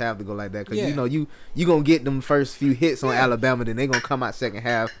the first half to go like that. Because, Yeah. you going to get them first few hits on Alabama, then they going to come out second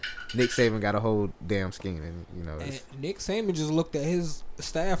half. Nick Saban got a whole damn scheme. And, And Nick Saban just looked at his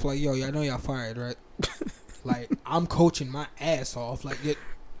staff like, yo, y'all know y'all fired, right? Like, I'm coaching my ass off. Like,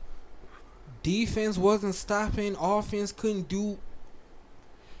 defense wasn't stopping. Offense couldn't do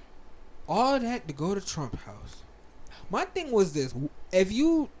all that to go to Trump House. My thing was this.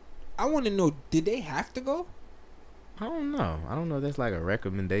 I want to know, did they have to go? I don't know. I don't know if that's like a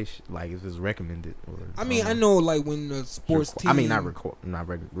recommendation, like if it's recommended. Or, I mean, I know, like, when the sports team... I mean, not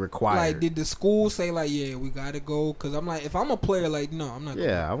required. Like, did the school say, like, yeah, we got to go? Because I'm like, if I'm a player, like, no, I'm not going.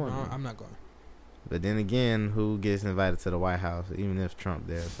 Yeah, I want. No, I'm not going. But then again, who gets invited to the White House, even if Trump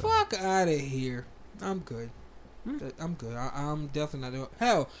there? So. Fuck out of here. I'm good. I'm good. I'm definitely not doing.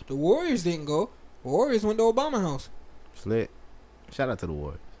 Hell, the Warriors didn't go. The Warriors went to Obama House. Slit. Shout out to the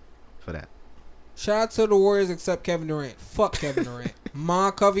Warriors for that. Shout out to the Warriors except Kevin Durant. Fuck Kevin Durant. Ma,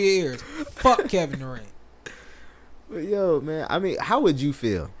 cover your ears. Fuck Kevin Durant. But yo, man, I mean, how would you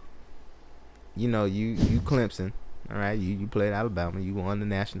feel? You Clemson, all right? You played Alabama. You won the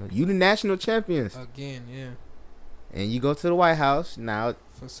national. You the national champions. Again, yeah. And you go to the White House now.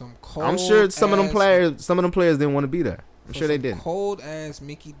 For some cold. I'm sure some of them players didn't want to be there. I'm sure they didn't. Cold ass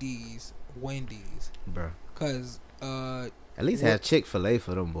Mickey D's, Wendy's, Bro. Cause at least have Chick-fil-A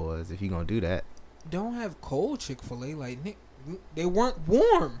for them boys if you gonna do that. Don't have cold Chick-fil-A. Like, Nick, they weren't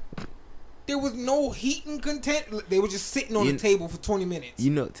warm. There was no heat and content. They were just sitting on the table for 20 minutes.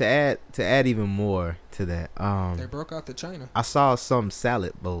 To add even more to that, they broke out the China. I saw some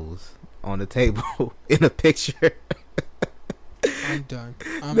salad bowls on the table in a picture. I'm done.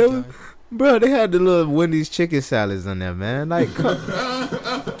 I'm done. Bro, they had the little Wendy's chicken salads on there, man. Like,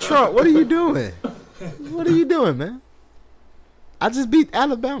 Trump, what are you doing? What are you doing, man? I just beat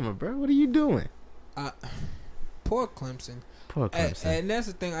Alabama, bro. What are you doing? Poor Clemson. Poor Clemson. And that's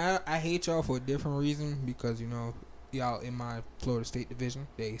the thing. I hate y'all for a different reason because, y'all in my Florida State division,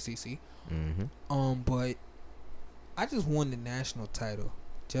 the ACC. Mm-hmm. But I just won the national title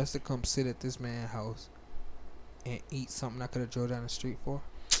just to come sit at this man's house and eat something I could have drove down the street for.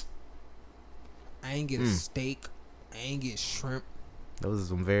 I ain't get a steak. I ain't get shrimp. Those are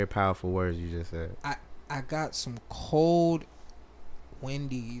some very powerful words you just said. I got some cold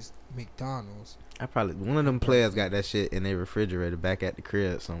Wendy's, McDonald's. One of them players got that shit in their refrigerator back at the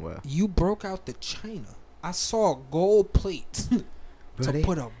crib somewhere. You broke out the China. I saw gold plates to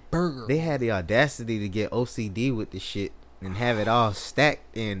put a burger. They had the audacity to get OCD with the shit and have it all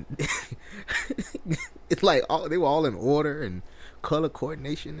stacked and it's like they were all in order and color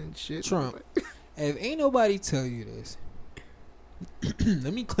coordination and shit. Trump, if ain't nobody tell you this,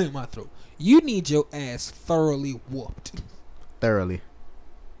 let me clear my throat. You need your ass thoroughly whooped. Thoroughly.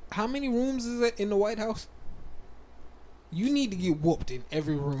 How many rooms is it in the White House? You need to get whooped in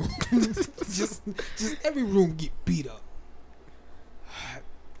every room. just every room get beat up.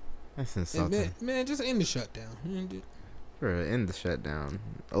 That's insulting. Man, just end the shutdown. Bro, end the shutdown.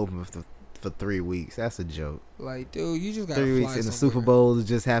 Open for 3 weeks. That's a joke. Like, dude, you just got 3 weeks and the Super Bowl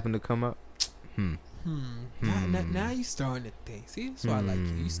just happened to come up. Now you starting to think. See, that's why I like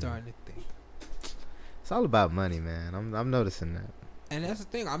you. You starting to think. It's all about money, man. I'm noticing that. And that's the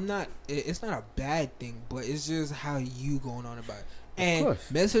thing. It's not a bad thing, but it's just how you going on about it. And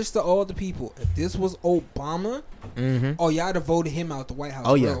message to all the people: if this was Obama, y'all have voted him out the White House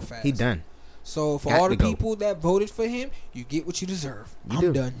real fast. He done. So for all the people that voted for him, you get what you deserve.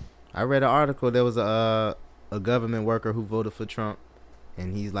 I'm done. I read an article. There was a government worker who voted for Trump,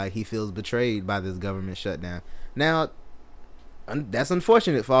 and he's like he feels betrayed by this government shutdown. Now, that's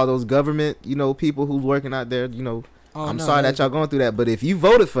unfortunate for all those government people who's working out there. I'm sorry that y'all going through that, but if you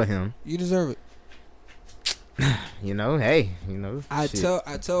voted for him, you deserve it. I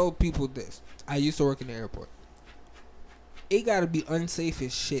tell people this. I used to work in the airport. It gotta be unsafe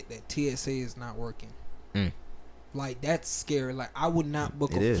as shit that TSA is not working. Like, that's scary. Like, I would not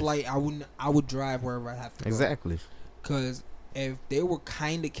book a flight. I would drive wherever I have to go. Exactly. Because if they were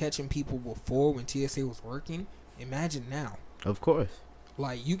kind of catching people before when TSA was working, imagine now. Of course.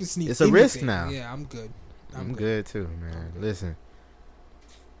 Like, you can sneak. It's a risk now. Yeah, I'm good. I'm good too, man. Listen.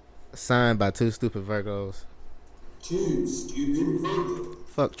 Signed by 2 stupid Virgos. 2 stupid Virgos.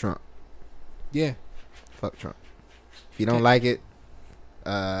 Fuck Trump. Yeah. Fuck Trump. If you don't like it,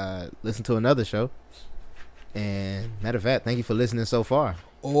 listen to another show. And matter of fact, thank you for listening so far.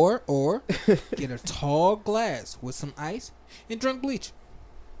 Or get a tall glass with some ice and drink bleach.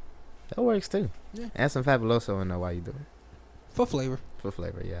 That works too. Yeah. Add some Fabuloso in there while you do it. For flavor. For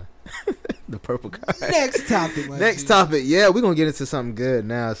flavor, yeah. The purple card. Next topic. Next topic. Yeah, we're going to get into something good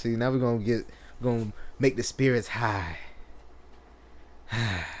now. See, now we're going to get Gonna make the spirits high.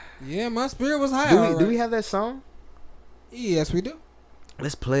 Yeah, my spirit was high. Do we have that song? Yes, we do.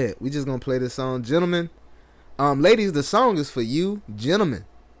 Let's play it. We just gonna play this song, gentlemen. Ladies, the song is for you, gentlemen.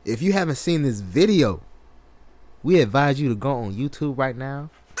 If you haven't seen this video, we advise you to go on YouTube right now.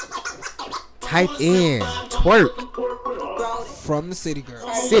 Type in twerk From the City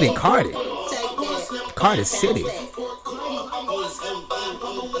Girl. City Cardi. Cardi City.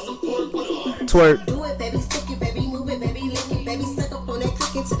 Twerk. Do it, baby, stick it, baby, move it, baby, lick it, baby, suck up on that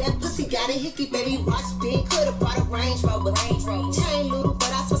click into that pussy, got a hickey, baby, watch big, coulda bought a Range Rover, chain little, but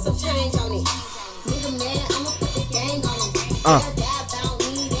I spent some change on it. Nigga mad, I'ma put the gang on him. They'll die about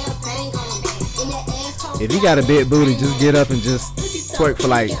me, they'll bang on him. In that asshole, If you got a big booty, just get up and just twerk for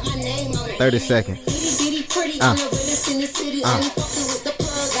like 30 seconds. itty bitty pretty, I'm the realest in the city, only fucking with the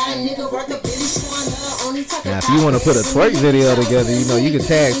plug, got a nigga worth a billy, showing her, only talking Now, if you want to put a twerk video together, you know, you can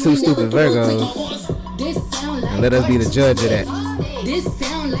tag two stupid Virgos and let us be the judge of that.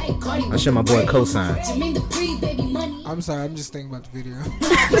 I'm sure my boy cosign. I'm sorry, I'm just thinking about the video.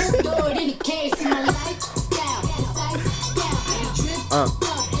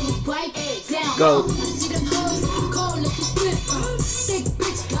 Go.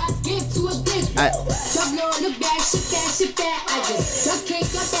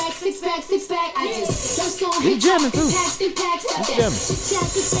 You jamming too. You jamming.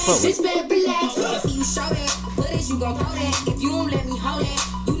 Fuck with it. You show that, what is you gon' hold that? If you don't let me hold it,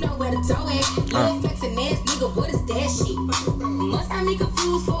 you know where to throw it. Little flexin' ass nigga, what is that shit? Must have me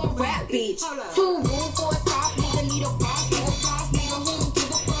confused for a rap bitch. 2 room for a soft nigga, need a boss nigga, who don't give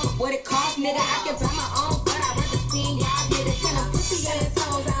a fuck what it cost, nigga. I can buy my own, but I'd rather see y'all get it. Tell them pussy ass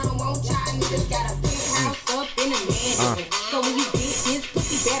hoes, I don't want y'all niggas. Got a big house up in the man. So when you get this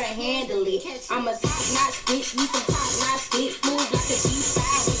pussy, better handle it. I'm a top-notch bitch, need some top-notch dick, smooth like a G5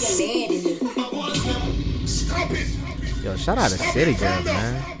 when you landing it. Yo, shout out to City Girls,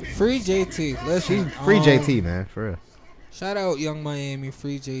 man. Free JT. Listen, Free JT, man, for real. Shout out Young Miami.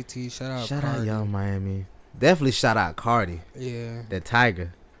 Free JT. Shout out Young Miami. Definitely shout out Cardi. Yeah. That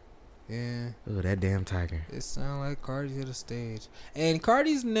Tiger. Yeah. Ooh, that damn Tiger. It sound like Cardi hit the stage. And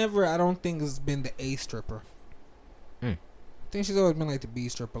Cardi's never, I don't think, has been the A stripper. I think she's always been like the B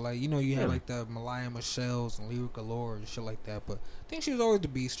stripper. Like, you know, you had like the Malaya Michelle's and Lyric Galore and shit like that. But I think she was always the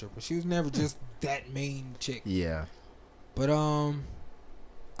B stripper. She was never just that main chick. Yeah. But I'm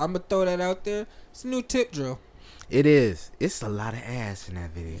gonna throw that out there. It's a new tip drill. It is. It's a lot of ass in that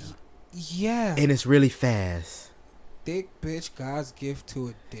video. Yeah. And it's really fast. Dick bitch, God's gift to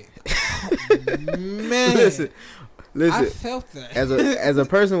a dick. Man. Listen. I felt that. As a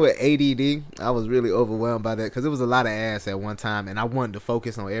person with ADD, I was really overwhelmed by that because it was a lot of ass at one time, and I wanted to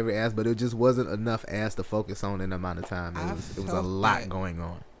focus on every ass, but it just wasn't enough ass to focus on in the amount of time. It was a lot going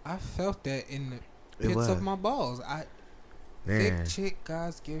on. I felt that in the pits of my balls. Thick chick,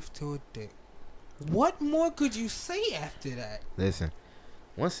 God's gift to a dick. What more could you say after that? Listen,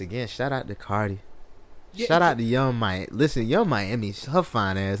 once again, shout out to Cardi. Yeah, shout out to Young Miami. Listen, Young Miami, her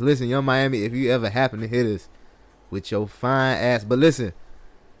fine ass. Listen, Young Miami, if you ever happen to hit us with your fine ass. But listen,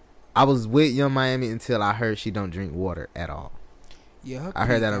 I was with Young Miami until I heard she don't drink water at all. Yeah, I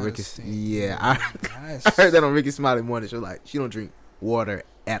heard that on Ricky. Yeah, I heard that on Ricky Smiley Morning Show. Like, she don't drink water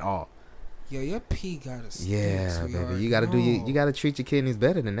at all. Yo, your pee gotta stink, yeah, sweetheart. baby, you gotta you gotta treat your kidneys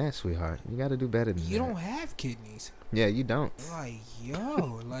better than that, sweetheart. You gotta do better than that. You don't have kidneys. Yeah, you don't. Like,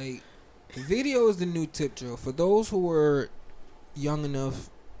 yo, like, the video is the new tip drill. For those who were young enough,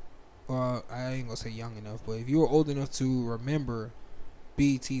 I ain't gonna say young enough, but if you were old enough to remember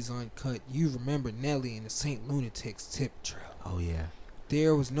BET's Uncut, you remember Nelly and the Saint Lunatics tip drill. Oh yeah.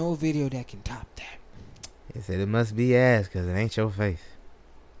 There was no video that can top that. He said it must be ass because it ain't your face.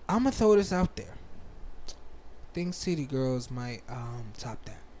 I'm gonna throw this out there. I think City Girls might top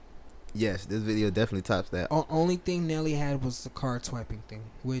that. Yes, this video definitely tops that. Only thing Nelly had was the card swiping thing,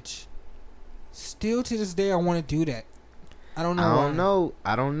 which still to this day I want to do that. I don't know.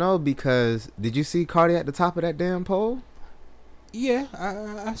 I don't know because did you see Cardi at the top of that damn pole? Yeah,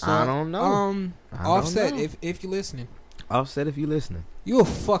 I saw. I don't know. Offset, don't know. if you're listening. Offset, if you listening. You a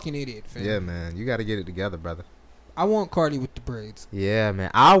fucking idiot, fam. Yeah, man. You got to get it together, brother. I want Cardi with the braids. Yeah,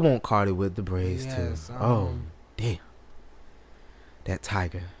 man. I want Cardi with the braids too. Oh, damn. That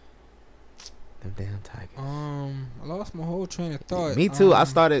tiger. Them damn tigers. I lost my whole train of thought. Me too. I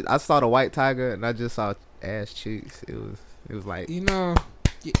saw the white tiger and I just saw ass cheeks. It was like, you know,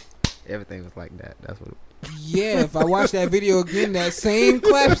 everything was like that. That's what. Yeah, if I watch that video again, that same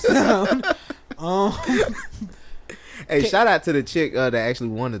clap sound. Hey, shout out to the chick that actually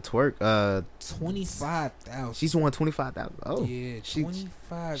won the twerk. 25,000. She's won 25,000. Oh, Yeah, she-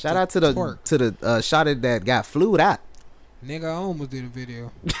 25. Shout out to the twerk. shotty that got flued out. Nigga, I almost did a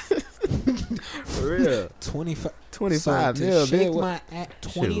video. For real. 25. 25 so mil, to shake man. What- my at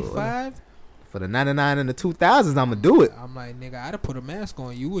 25. For the 99 and the 2000s, I'ma do it. I'm like, nigga, I'd have put a mask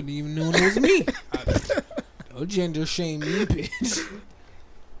on. You wouldn't even know it was me. Don't gender shame me, bitch.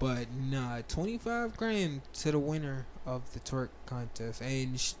 But nah, 25 grand to the winner of the twerk contest,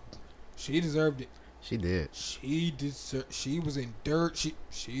 and she deserved it. She did. She was in dirt.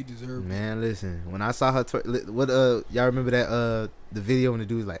 She deserved Man, listen. When I saw her twerk, what y'all remember that the video when the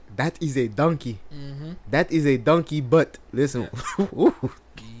dude was like, "That is a donkey. it. Mm-hmm. That is a donkey butt." Listen.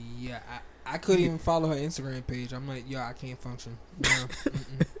 Yeah, I couldn't even follow her Instagram page. I'm like, yo, I can't function. No,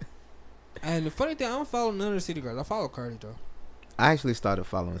 mm-mm. And the funny thing, I don't follow none of the city girls. I follow Cardi though. I actually started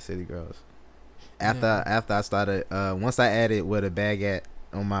following City Girls after I started. Once I added where the bag at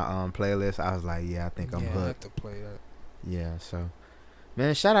on my playlist, I was like, yeah, I think I'm I have hooked. to play that. Yeah, so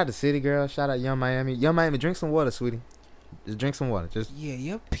man, shout out to City Girls. Shout out Young Miami. Young Miami, drink some water, sweetie. Just drink some water. Just Yeah,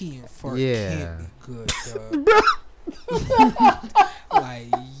 your pee and fart Yeah. can't be good, dog. Like,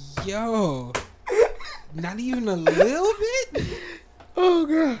 yo, not even a little bit. oh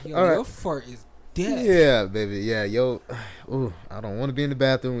god. Yo, All right. your fart is dead. Yeah, baby. Yeah, yo. Ooh, I don't want to be in the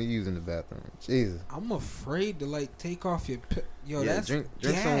bathroom when you using the bathroom. Jesus. I'm afraid to like take off your. Yo, Yeah, that's drink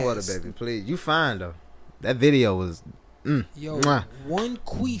gas. some water, baby, please. You fine though. That video was. Yo, Mwah. one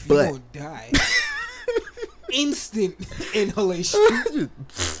queef, But- you gonna die. Instant inhalation.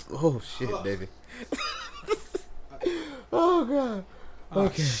 Oh shit, baby. Oh god. Oh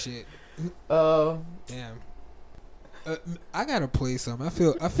Okay. shit. Damn. I gotta play some. I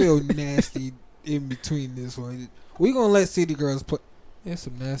feel nasty in between this one. We gonna let City Girls play. There's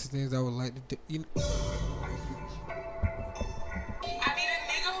some nasty things I would like to do. You know,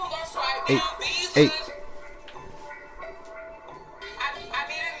 Hey.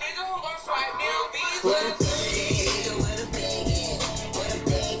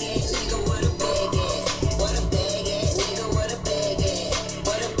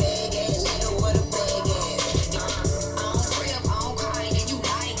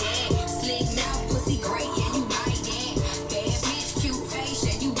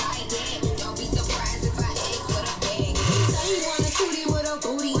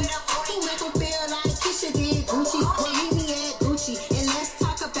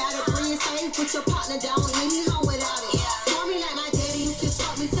 Put your partner down, leave me home without it. Call me like my daddy, you can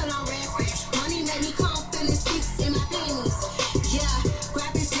fuck me till I'm ready. Money make me come feeling six in my panties. Yeah,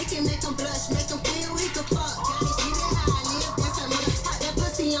 grab his dick and make him blush, make him feel he can fuck. Gotta get it how I live, that's how much. Put that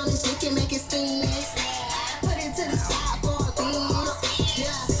pussy on his dick and make it steam. Put it to the side for a beans.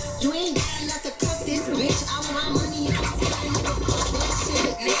 Yeah, you ain't got enough to cook this bitch. I want my money, I can tell you to fuck that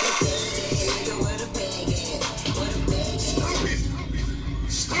shit. Nigga, where the bag at? Where the bag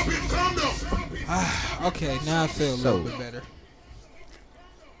at? Stop it, calm down. okay, now I feel a So- little bit better.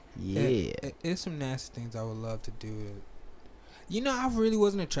 Yeah. There's some nasty things I would love to do. You know, I really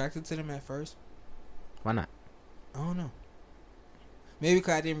wasn't attracted to them at first. Why not? I don't know. Maybe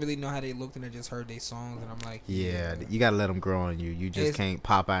because I didn't really know how they looked and I just heard their songs and I'm like, Yeah, you gotta let them grow on you. You just It's- can't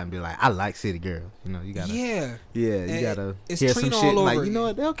pop out and be like, I like City Girls. You know, you gotta. yeah. Yeah, you And gotta it's hear some Trina shit. all Like, over you know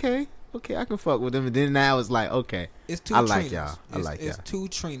what? Okay, I can fuck with them. And then now it's like, okay, It's two I like Trinas. y'all. I like It's y'all. two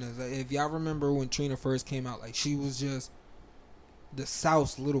Trinas. Like, if y'all remember when Trina first came out, like she was just the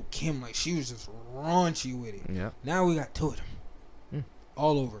South's little Kim. Like she was just raunchy with it. yeah. Now we got two of them.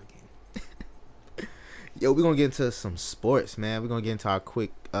 All over again. Yo, we're gonna get into some sports, man. We're gonna get into our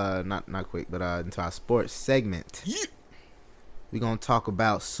quick, not quick, but into our sports segment. Yeah. We're gonna talk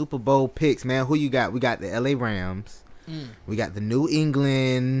about Super Bowl picks, man. Who you got? We got the LA Rams. We got the New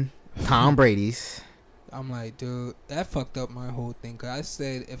England Tom Brady's. I'm like, dude, that fucked up my whole thing. Cause I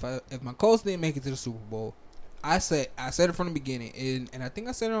said if my Colts didn't make it to the Super Bowl, I said it from the beginning, and I think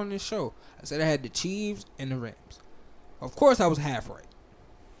I said it on this show. I said I had the Chiefs and the Rams. Of course, I was half right.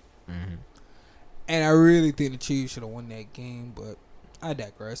 And I really think the Chiefs should have won that game, but I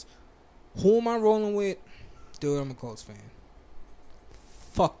digress. Who am I rolling with? Dude, I'm a Colts fan.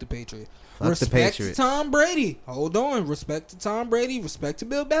 Fuck the Patriots. Fuck the Respect Patriots. to Tom Brady. Hold on. Respect to Tom Brady. Respect to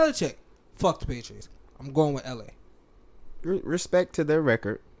Bill Belichick. Fuck the Patriots. I'm going with LA. Respect to their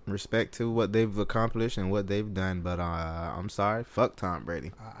record. Respect to what they've accomplished and what they've done. But I'm sorry, fuck Tom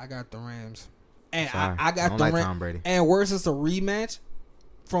Brady. I got the Rams. And Sorry. I got don't the like Rams. Tom Brady. And worse, it's a rematch.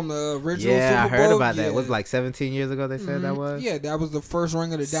 from the original Yeah, Super I heard Bowl? about that. Yeah. Was it like 17 years ago they said that Mhm. was? Yeah, that was the first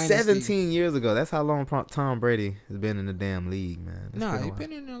ring of the dynasty. 17 years ago. That's how long Tom Brady has been in the damn league, man. That's Nah, been a he's while.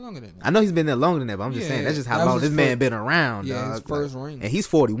 been in there longer than that. I know he's been there longer than that, but I'm just saying that's just how that was long his this man first- been around, Yeah, dog. his first Like, ring. and he's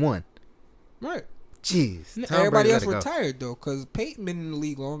 41. Right. Jeez. Tom Everybody Brady else gotta go. retired though, because Peyton been in the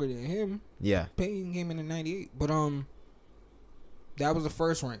league longer than him. Yeah. Peyton came in '98, but that was the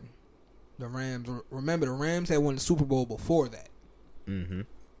first ring. The Rams. Remember, the Rams had won the Super Bowl before that, Mm-hmm.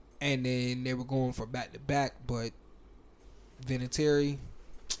 and then they were going for back to back. But Vinatieri,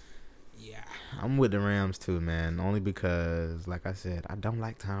 yeah, I'm with the Rams too, man. Only because, like I said, I don't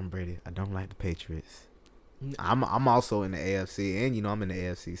like Tom Brady. I don't like the Patriots. I'm also in the AFC, and I'm in the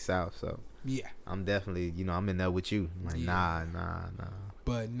AFC South, so yeah. I'm definitely, I'm in there with you. Like, Yeah. nah.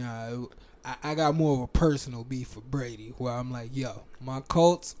 But nah, I got more of a personal beef for Brady, where I'm like, yo, my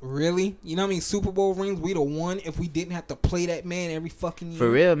Colts, really? You know what I mean? Super Bowl rings, we'd have won if we didn't have to play that man every fucking year.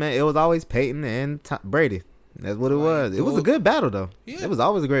 For real, man. It was always Peyton and Brady. That's what it was. It was a good battle, though. Yeah. It was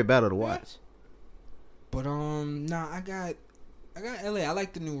always a great battle to watch. But nah, I got LA. I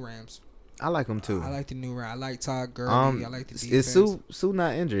like the new Rams. I like him too. I like the new Rams. I like Todd Gurley. I like the defense. Is Sue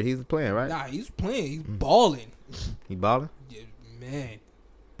not injured? He's playing, right? Nah, he's playing. He's balling. He balling? Yeah, man.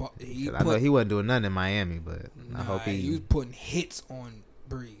 He 'Cause I know he wasn't doing nothing in Miami, but I hope he was putting hits on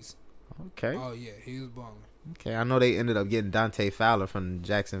Breeze. Okay. Oh yeah, he was balling. Okay, I know they ended up getting Dante Fowler from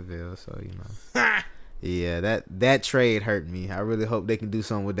Jacksonville, so yeah, that trade hurt me. I really hope they can do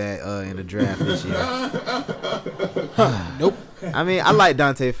something with that in the draft this year. Nope. I mean, I like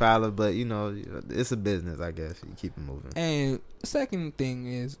Dante Fowler, but it's a business, I guess. You keep it moving. And the second thing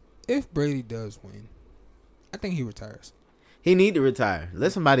is, if Brady does win, I think he retires. He need to retire.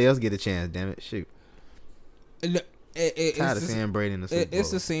 Let somebody else get a chance. Damn it, shoot. Tired of seeing Brady in the Super Bowl.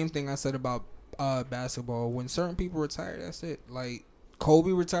 It's the same thing I said about basketball. When certain people retire, that's it. Like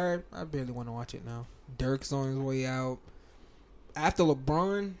Kobe retired, I barely want to watch it now. Dirk's on his way out. After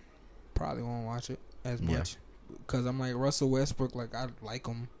LeBron, probably won't watch it as much because I'm like Russell Westbrook. Like I like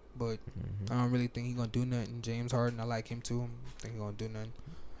him, but I don't really think he's gonna do nothing. James Harden, I like him too. I think he's gonna do nothing.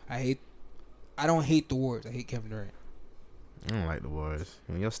 I don't hate the Warriors. I hate Kevin Durant. I don't like the Warriors.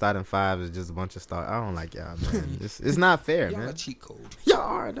 When your starting five is just a bunch of stars, I don't like y'all, man. It's not fair, Y'all man. a cheat code. Y'all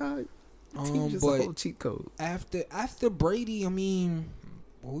are, dog. Team just a but whole cheat code. after Brady, I mean,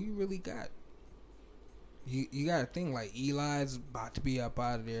 who you really got? You got to think like Eli's about to be up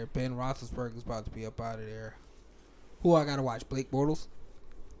out of there. Ben Roethlisberger's about to be up out of there. Who I gotta watch? Blake Bortles.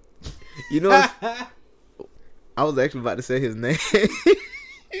 I was actually about to say his name,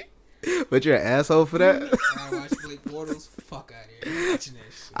 but you're an asshole for that. I gotta watch Blake Bortles. Fuck out of here. I'm watching that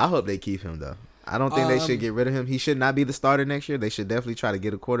shit. I hope they keep him though. I don't think they should get rid of him. He should not be the starter next year. They should definitely try to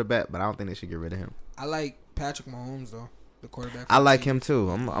get a quarterback, but I don't think they should get rid of him. I like Patrick Mahomes though, the quarterback. I like him too.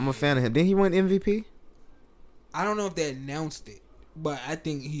 I'm a fan of him. Didn't he win MVP? I don't know if they announced it, but I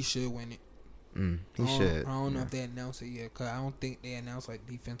think he should win it. He should. I don't know if they announced it yet, cause I don't think they announced like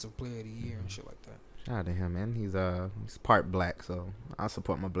defensive player of the year and shit like that. Shout out to him, man. He's part black, so I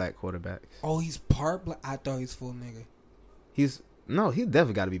support my black quarterbacks. Oh, he's part black. I thought he's full nigga. He's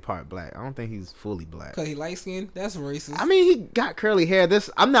definitely got to be part black. I don't think he's fully black. Cause he light skinned. That's racist. I mean, he got curly hair.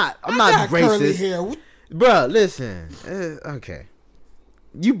 I'm not got racist. curly hair. What? Bruh, listen. Okay.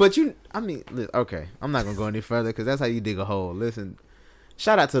 Okay. I'm not gonna go any further because that's how you dig a hole. Listen,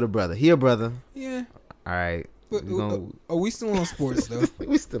 shout out to the brother. He a brother. Yeah. All right. But, are we still on sports though?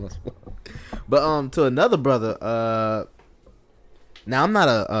 We still on sports. But to another brother. Now I'm not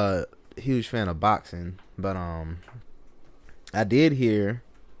a huge fan of boxing, but I did hear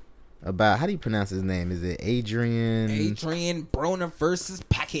about, how do you pronounce his name? Is it Adrian Broner versus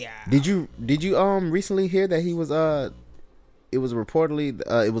Pacquiao. Did you recently hear that he was it was reported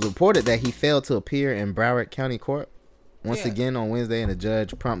that he failed to appear in Broward County Court once again on Wednesday, and the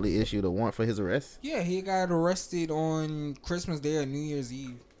judge promptly issued a warrant for his arrest? Yeah, he got arrested on Christmas Day or New Year's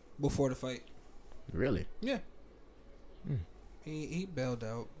Eve before the fight. Really? Yeah. He bailed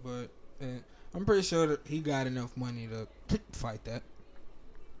out, but I'm pretty sure that he got enough money to fight that.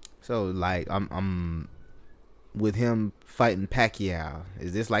 So like I'm with him fighting Pacquiao.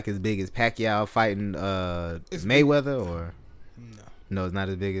 Is this like as big as Pacquiao fighting Mayweather or no? It's not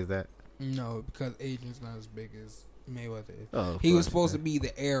as big as that. No, because Adrian's not as big as Mayweather is. Oh, he was supposed to be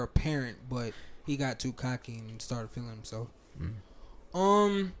the heir apparent, but he got too cocky and started feeling himself.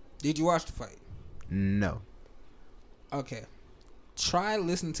 Did you watch the fight? No. Okay. Try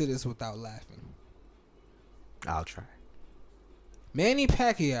listen to this without laughing. I'll try. Manny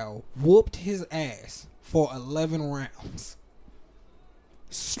Pacquiao whooped his ass for 11 rounds.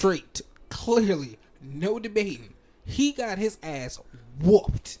 Straight. Clearly. No debating. He got his ass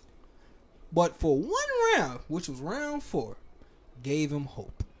whooped. But for one round, which was round 4, gave him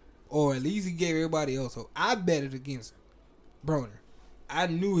hope. Or at least he gave everybody else hope. I bet it against Broner. I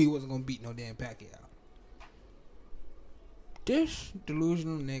knew he wasn't going to beat no damn Pacquiao. This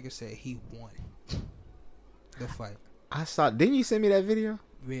delusional nigga said he won the fight. I saw. Didn't you send me that video?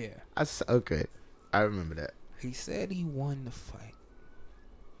 Yeah. Okay, I remember that. He said he won the fight.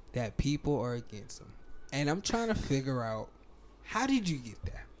 That people are against him. And I'm trying to figure out, how did you get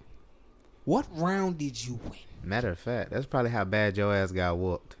that? What round did you win? Matter of fact, that's probably how bad your ass got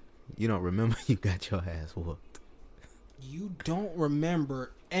whooped. You don't remember you got your ass whooped. You don't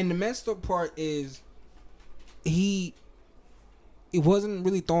remember. And the messed up part is it wasn't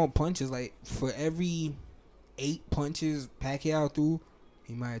really throwing punches. Like, for every 8 punches Pacquiao threw,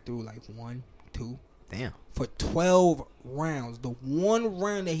 he might have threw like 1, 2. Damn. For 12 rounds. The one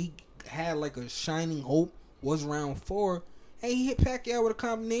round that he had like a shining hope was round 4. And he hit Pacquiao with a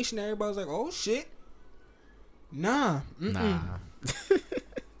combination that everybody was like, oh shit. Nah. Nah.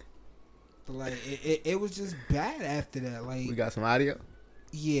 Like, it was just bad after that. Like, We got some audio?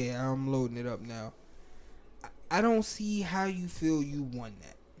 yeah, I'm loading it up now. I don't see how you feel you won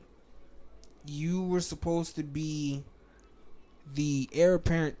that. You were supposed to be the heir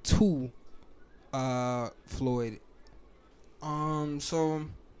apparent to Floyd. So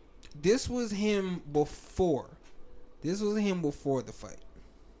this was him before. This was him before the fight.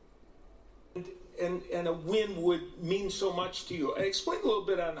 And a win would mean so much to you. Explain a little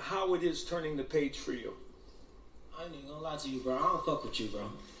bit on how it is turning the page for you. I ain't even gonna lie to you, bro. I don't fuck with you,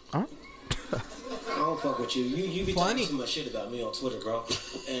 bro. Huh? I don't fuck with you. You be Funny. talking too much shit about me on Twitter, bro.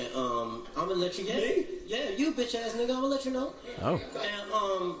 And I'm gonna let you get Me? Yeah, you bitch ass nigga. I'm gonna let you know. Oh.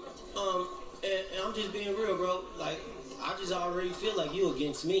 And I'm just being real, bro. Like, I just already feel like you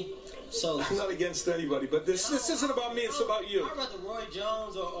against me. So I'm not against anybody, but this isn't about me, it's about you. I'd rather Roy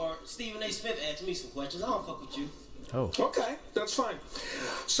Jones or Stephen A. Smith ask me some questions. I don't fuck with you. Oh. Okay, that's fine.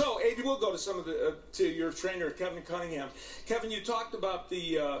 So, Abe, we'll go to some of the to your trainer, Kevin Cunningham. Kevin, you talked about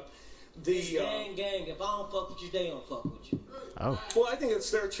It's gang. If I don't fuck with you, they don't fuck with you. Oh. well, I think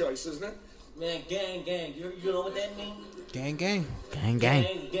it's their choice, isn't it? Man, gang. You know what that means? Gang, gang. Gang.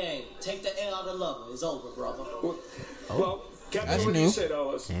 Gang. Take the L out of lover. It's over, brother. Well, Kevin, That's what do you new. say to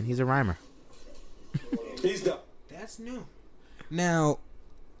us? And he's a rhymer. He's done. That's new. Now,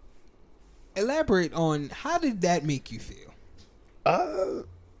 elaborate on how did that make you feel? I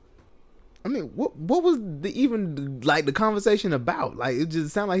mean, what was the conversation about? Like, it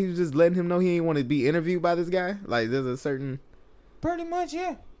just sounded like he was just letting him know he didn't want to be interviewed by this guy. Like, there's a certain. Pretty much,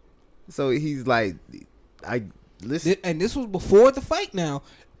 yeah. So he's like, listen. And this was before the fight. Now,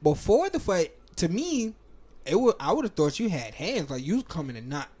 before the fight, to me, I would have thought you had hands. Like, you was coming to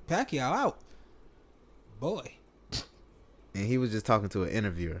knock Pacquiao out. Boy. And he was just talking to an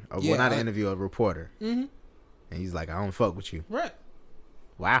interviewer. Or, Yeah, well, not an interviewer, a reporter. Mm-hmm. And he's like, I don't fuck with you. Right.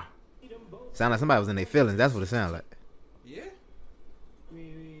 Wow. Sound like somebody was in their feelings. That's what it sounded like. Yeah. We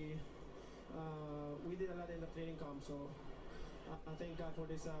did a lot in the training camp, so I thank God for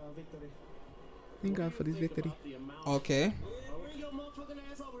this victory. Thank God for this victory. Okay. Bring your motherfucking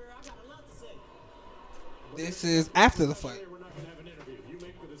ass over here. I got a lot to say. This is after the fight. We're not going to have an interview. You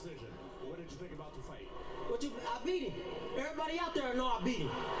make the decision. What did you think about the fight? I beat him. Everybody out there know I beat him.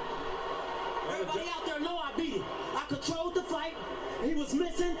 Everybody out there know I beat him. I controlled the fight. He was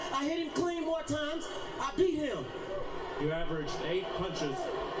missing. I hit him clean more times. I beat him. You averaged 8 punches.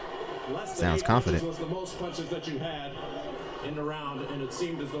 Less than Sounds 8 confident. punches was the most punches that you had in the round, and it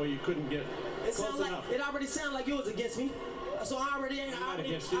seemed as though you couldn't get It close sounds like enough. it already sounded like you was against me. So I already ain't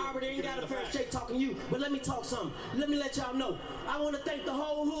against you. got a the fair fact. shake talking to you. But let me talk something. Let me let y'all know. I want to thank the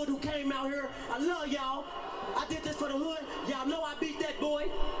whole hood who came out here. I love y'all. I did this for the hood. Y'all know I beat that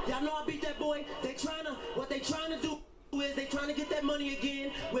boy. Y'all know I beat that boy. What they trying to do is they trying to get that money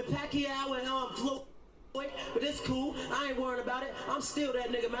again with Pacquiao and Floyd. But it's cool. I ain't worrying about it. I'm still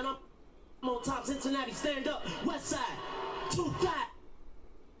that nigga, man. I'm on top. Cincinnati, stand up. West side, 2 5.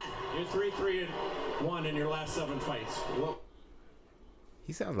 You're 3-3-1 in your last 7 fights. What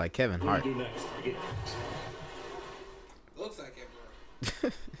He sounds like Kevin do Hart. you do next? Looks like it,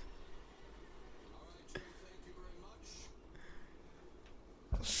 bro.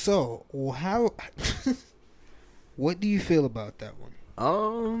 So, how? What do you feel about that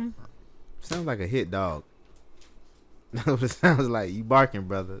one? Sounds like a hit dog. That's what it sounds like. You barking,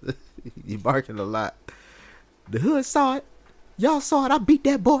 brother. You barking a lot. The hood saw it. Y'all saw it. I beat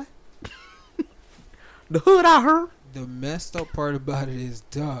that boy. The hood I heard. The messed up part about it is,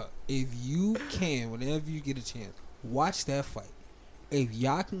 dog, if you can, whenever you get a chance, watch that fight. If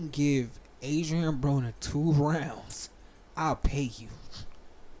y'all can give Adrian Broner 2 rounds, I'll pay you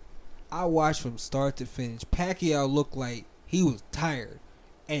I watched from start to finish. Pacquiao looked like he was tired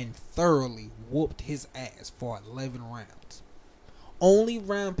and thoroughly whooped his ass for 11 rounds. Only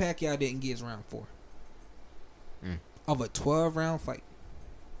round Pacquiao didn't get is round 4 of a 12-round fight.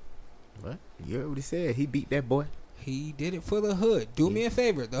 What? You heard what he said? He beat that boy. He did it for the hood. Do me a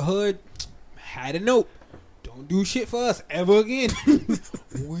favor. The hood had a note. Don't do shit for us ever again.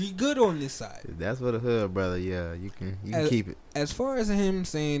 We good on this side. That's for the hood, brother. Yeah, you can keep it. As far as him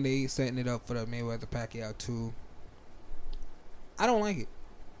saying they setting it up for the Mayweather Pacquiao 2, I don't like it.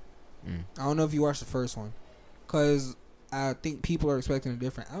 I don't know if you watched the first one, because I think people are expecting a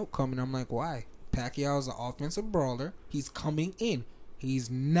different outcome, and I'm like, why? Pacquiao's an offensive brawler. He's coming in. He's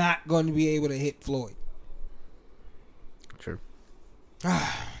not going to be able to hit Floyd. True.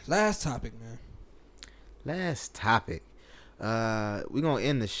 Last topic, man. Last topic. We're going to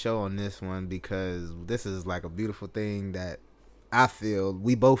end the show on this one because this is like a beautiful thing that I feel,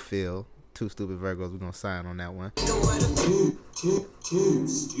 we both feel. Two Stupid Virgos, we're going to sign on that one. Two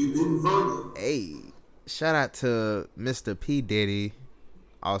Stupid Virgos. Hey, shout out to Mr. P. Diddy,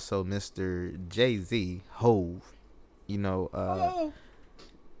 also Mr. Jay-Z, Hove. You know,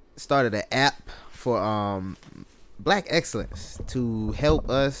 started an app for Black Excellence to help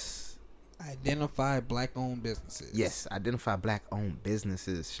us identify black-owned businesses. Yes, identify black-owned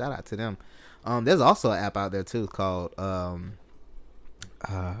businesses. Shout out to them. There's also an app out there too called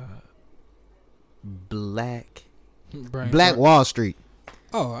Black Wall Street.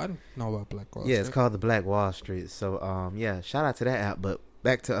 Oh, I didn't know about Black Wall Street. Yeah, it's called the Black Wall Street. So yeah, shout out to that app. But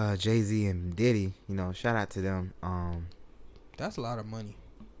back to Jay-Z and Diddy, you know, shout out to them. That's a lot of money.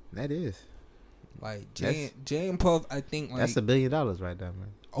 That is. Like Jay and Puff, I think like that's $1 billion right there,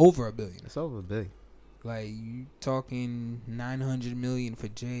 man. Over $1 billion. It's over $1 billion. Like you talking 900 million for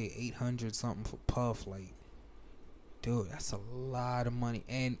Jay, 800 something for Puff. Like, dude, that's a lot of money.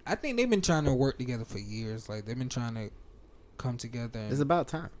 And I think they've been trying to work together for years. Like they've been trying to come together. It's about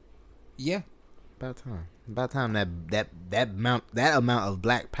time. Yeah, about time. About time that amount of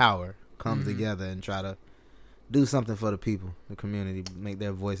black power comes together and try to do something for the people, the community, make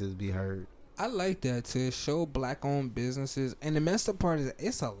their voices be heard. I like that, to show black-owned businesses. And the messed up part is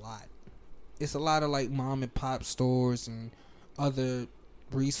it's a lot. It's a lot of like mom and pop stores and other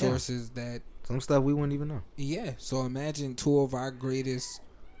resources that some stuff we wouldn't even know. Yeah, so imagine two of our greatest,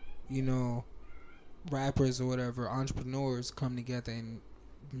 you know, rappers or whatever, entrepreneurs come together and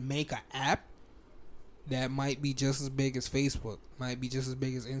make an app that might be just as big as Facebook, might be just as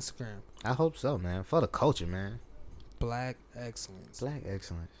big as Instagram. I hope so, man. For the culture, man. Black excellence. Black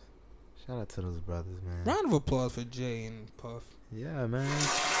excellence. Shout out to those brothers, man. Round of applause for Jay and Puff. Yeah, man.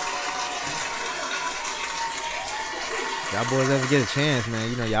 Y'all boys ever get a chance, man,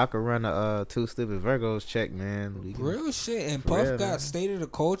 you know, y'all can run a Two Stupid Virgos check, man. Real shit. And Puff got man. State of the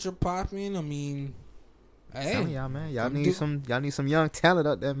Culture popping. I mean, hey, y'all, man, y'all need some young talent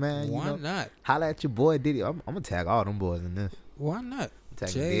out there, man. Why not? Holla at your boy Diddy. I'm gonna tag all them boys in this. Why not?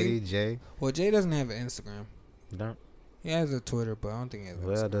 Tag Diddy, Jay. Well, Jay doesn't have an Instagram. Don't. He has a Twitter, but I don't think he has an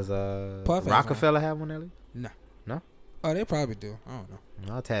Instagram. Does Puff Rockefeller have one, Ellie? No. Oh, they probably do. I don't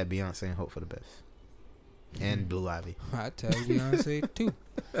know. I'll tag Beyonce and hope for the best. And Blue Ivy. I tag Beyonce too.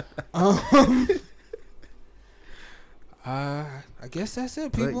 I guess that's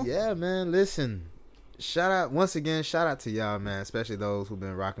it, people. But yeah, man. Listen, shout out to y'all, man. Especially those who've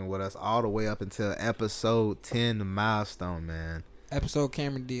been rocking with us all the way up until episode 10, the milestone, man. Episode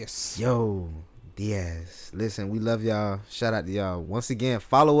Cameron Diaz. Yo, Diaz. Listen, we love y'all. Shout out to y'all. Once again,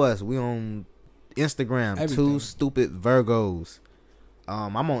 follow us. We on Instagram, everything. Two Stupid Virgos.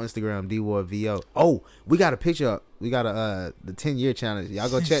 I'm on Instagram, DWardVO. Oh, we got a picture up. We got the 10-year challenge. Y'all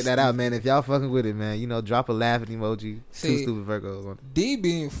go check that out, man. If y'all fucking with it, man, you know, drop a laughing emoji. See, Two Stupid Virgos on it. D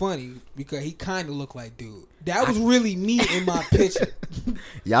being funny because he kind of looked like dude. That was really me in my picture.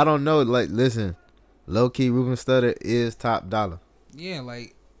 Y'all don't know, like, listen, low key Ruben Studdard is top dollar. Yeah,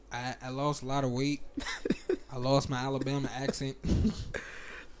 like I lost a lot of weight. I lost my Alabama accent.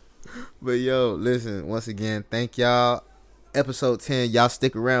 But yo, listen, once again, thank y'all. Episode 10, y'all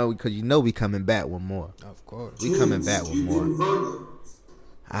stick around because you know we coming back with more. Of course. We coming back with more.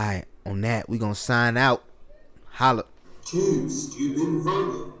 Alright, on that, we gonna sign out. Holla. Two Stupid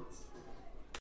Virgos.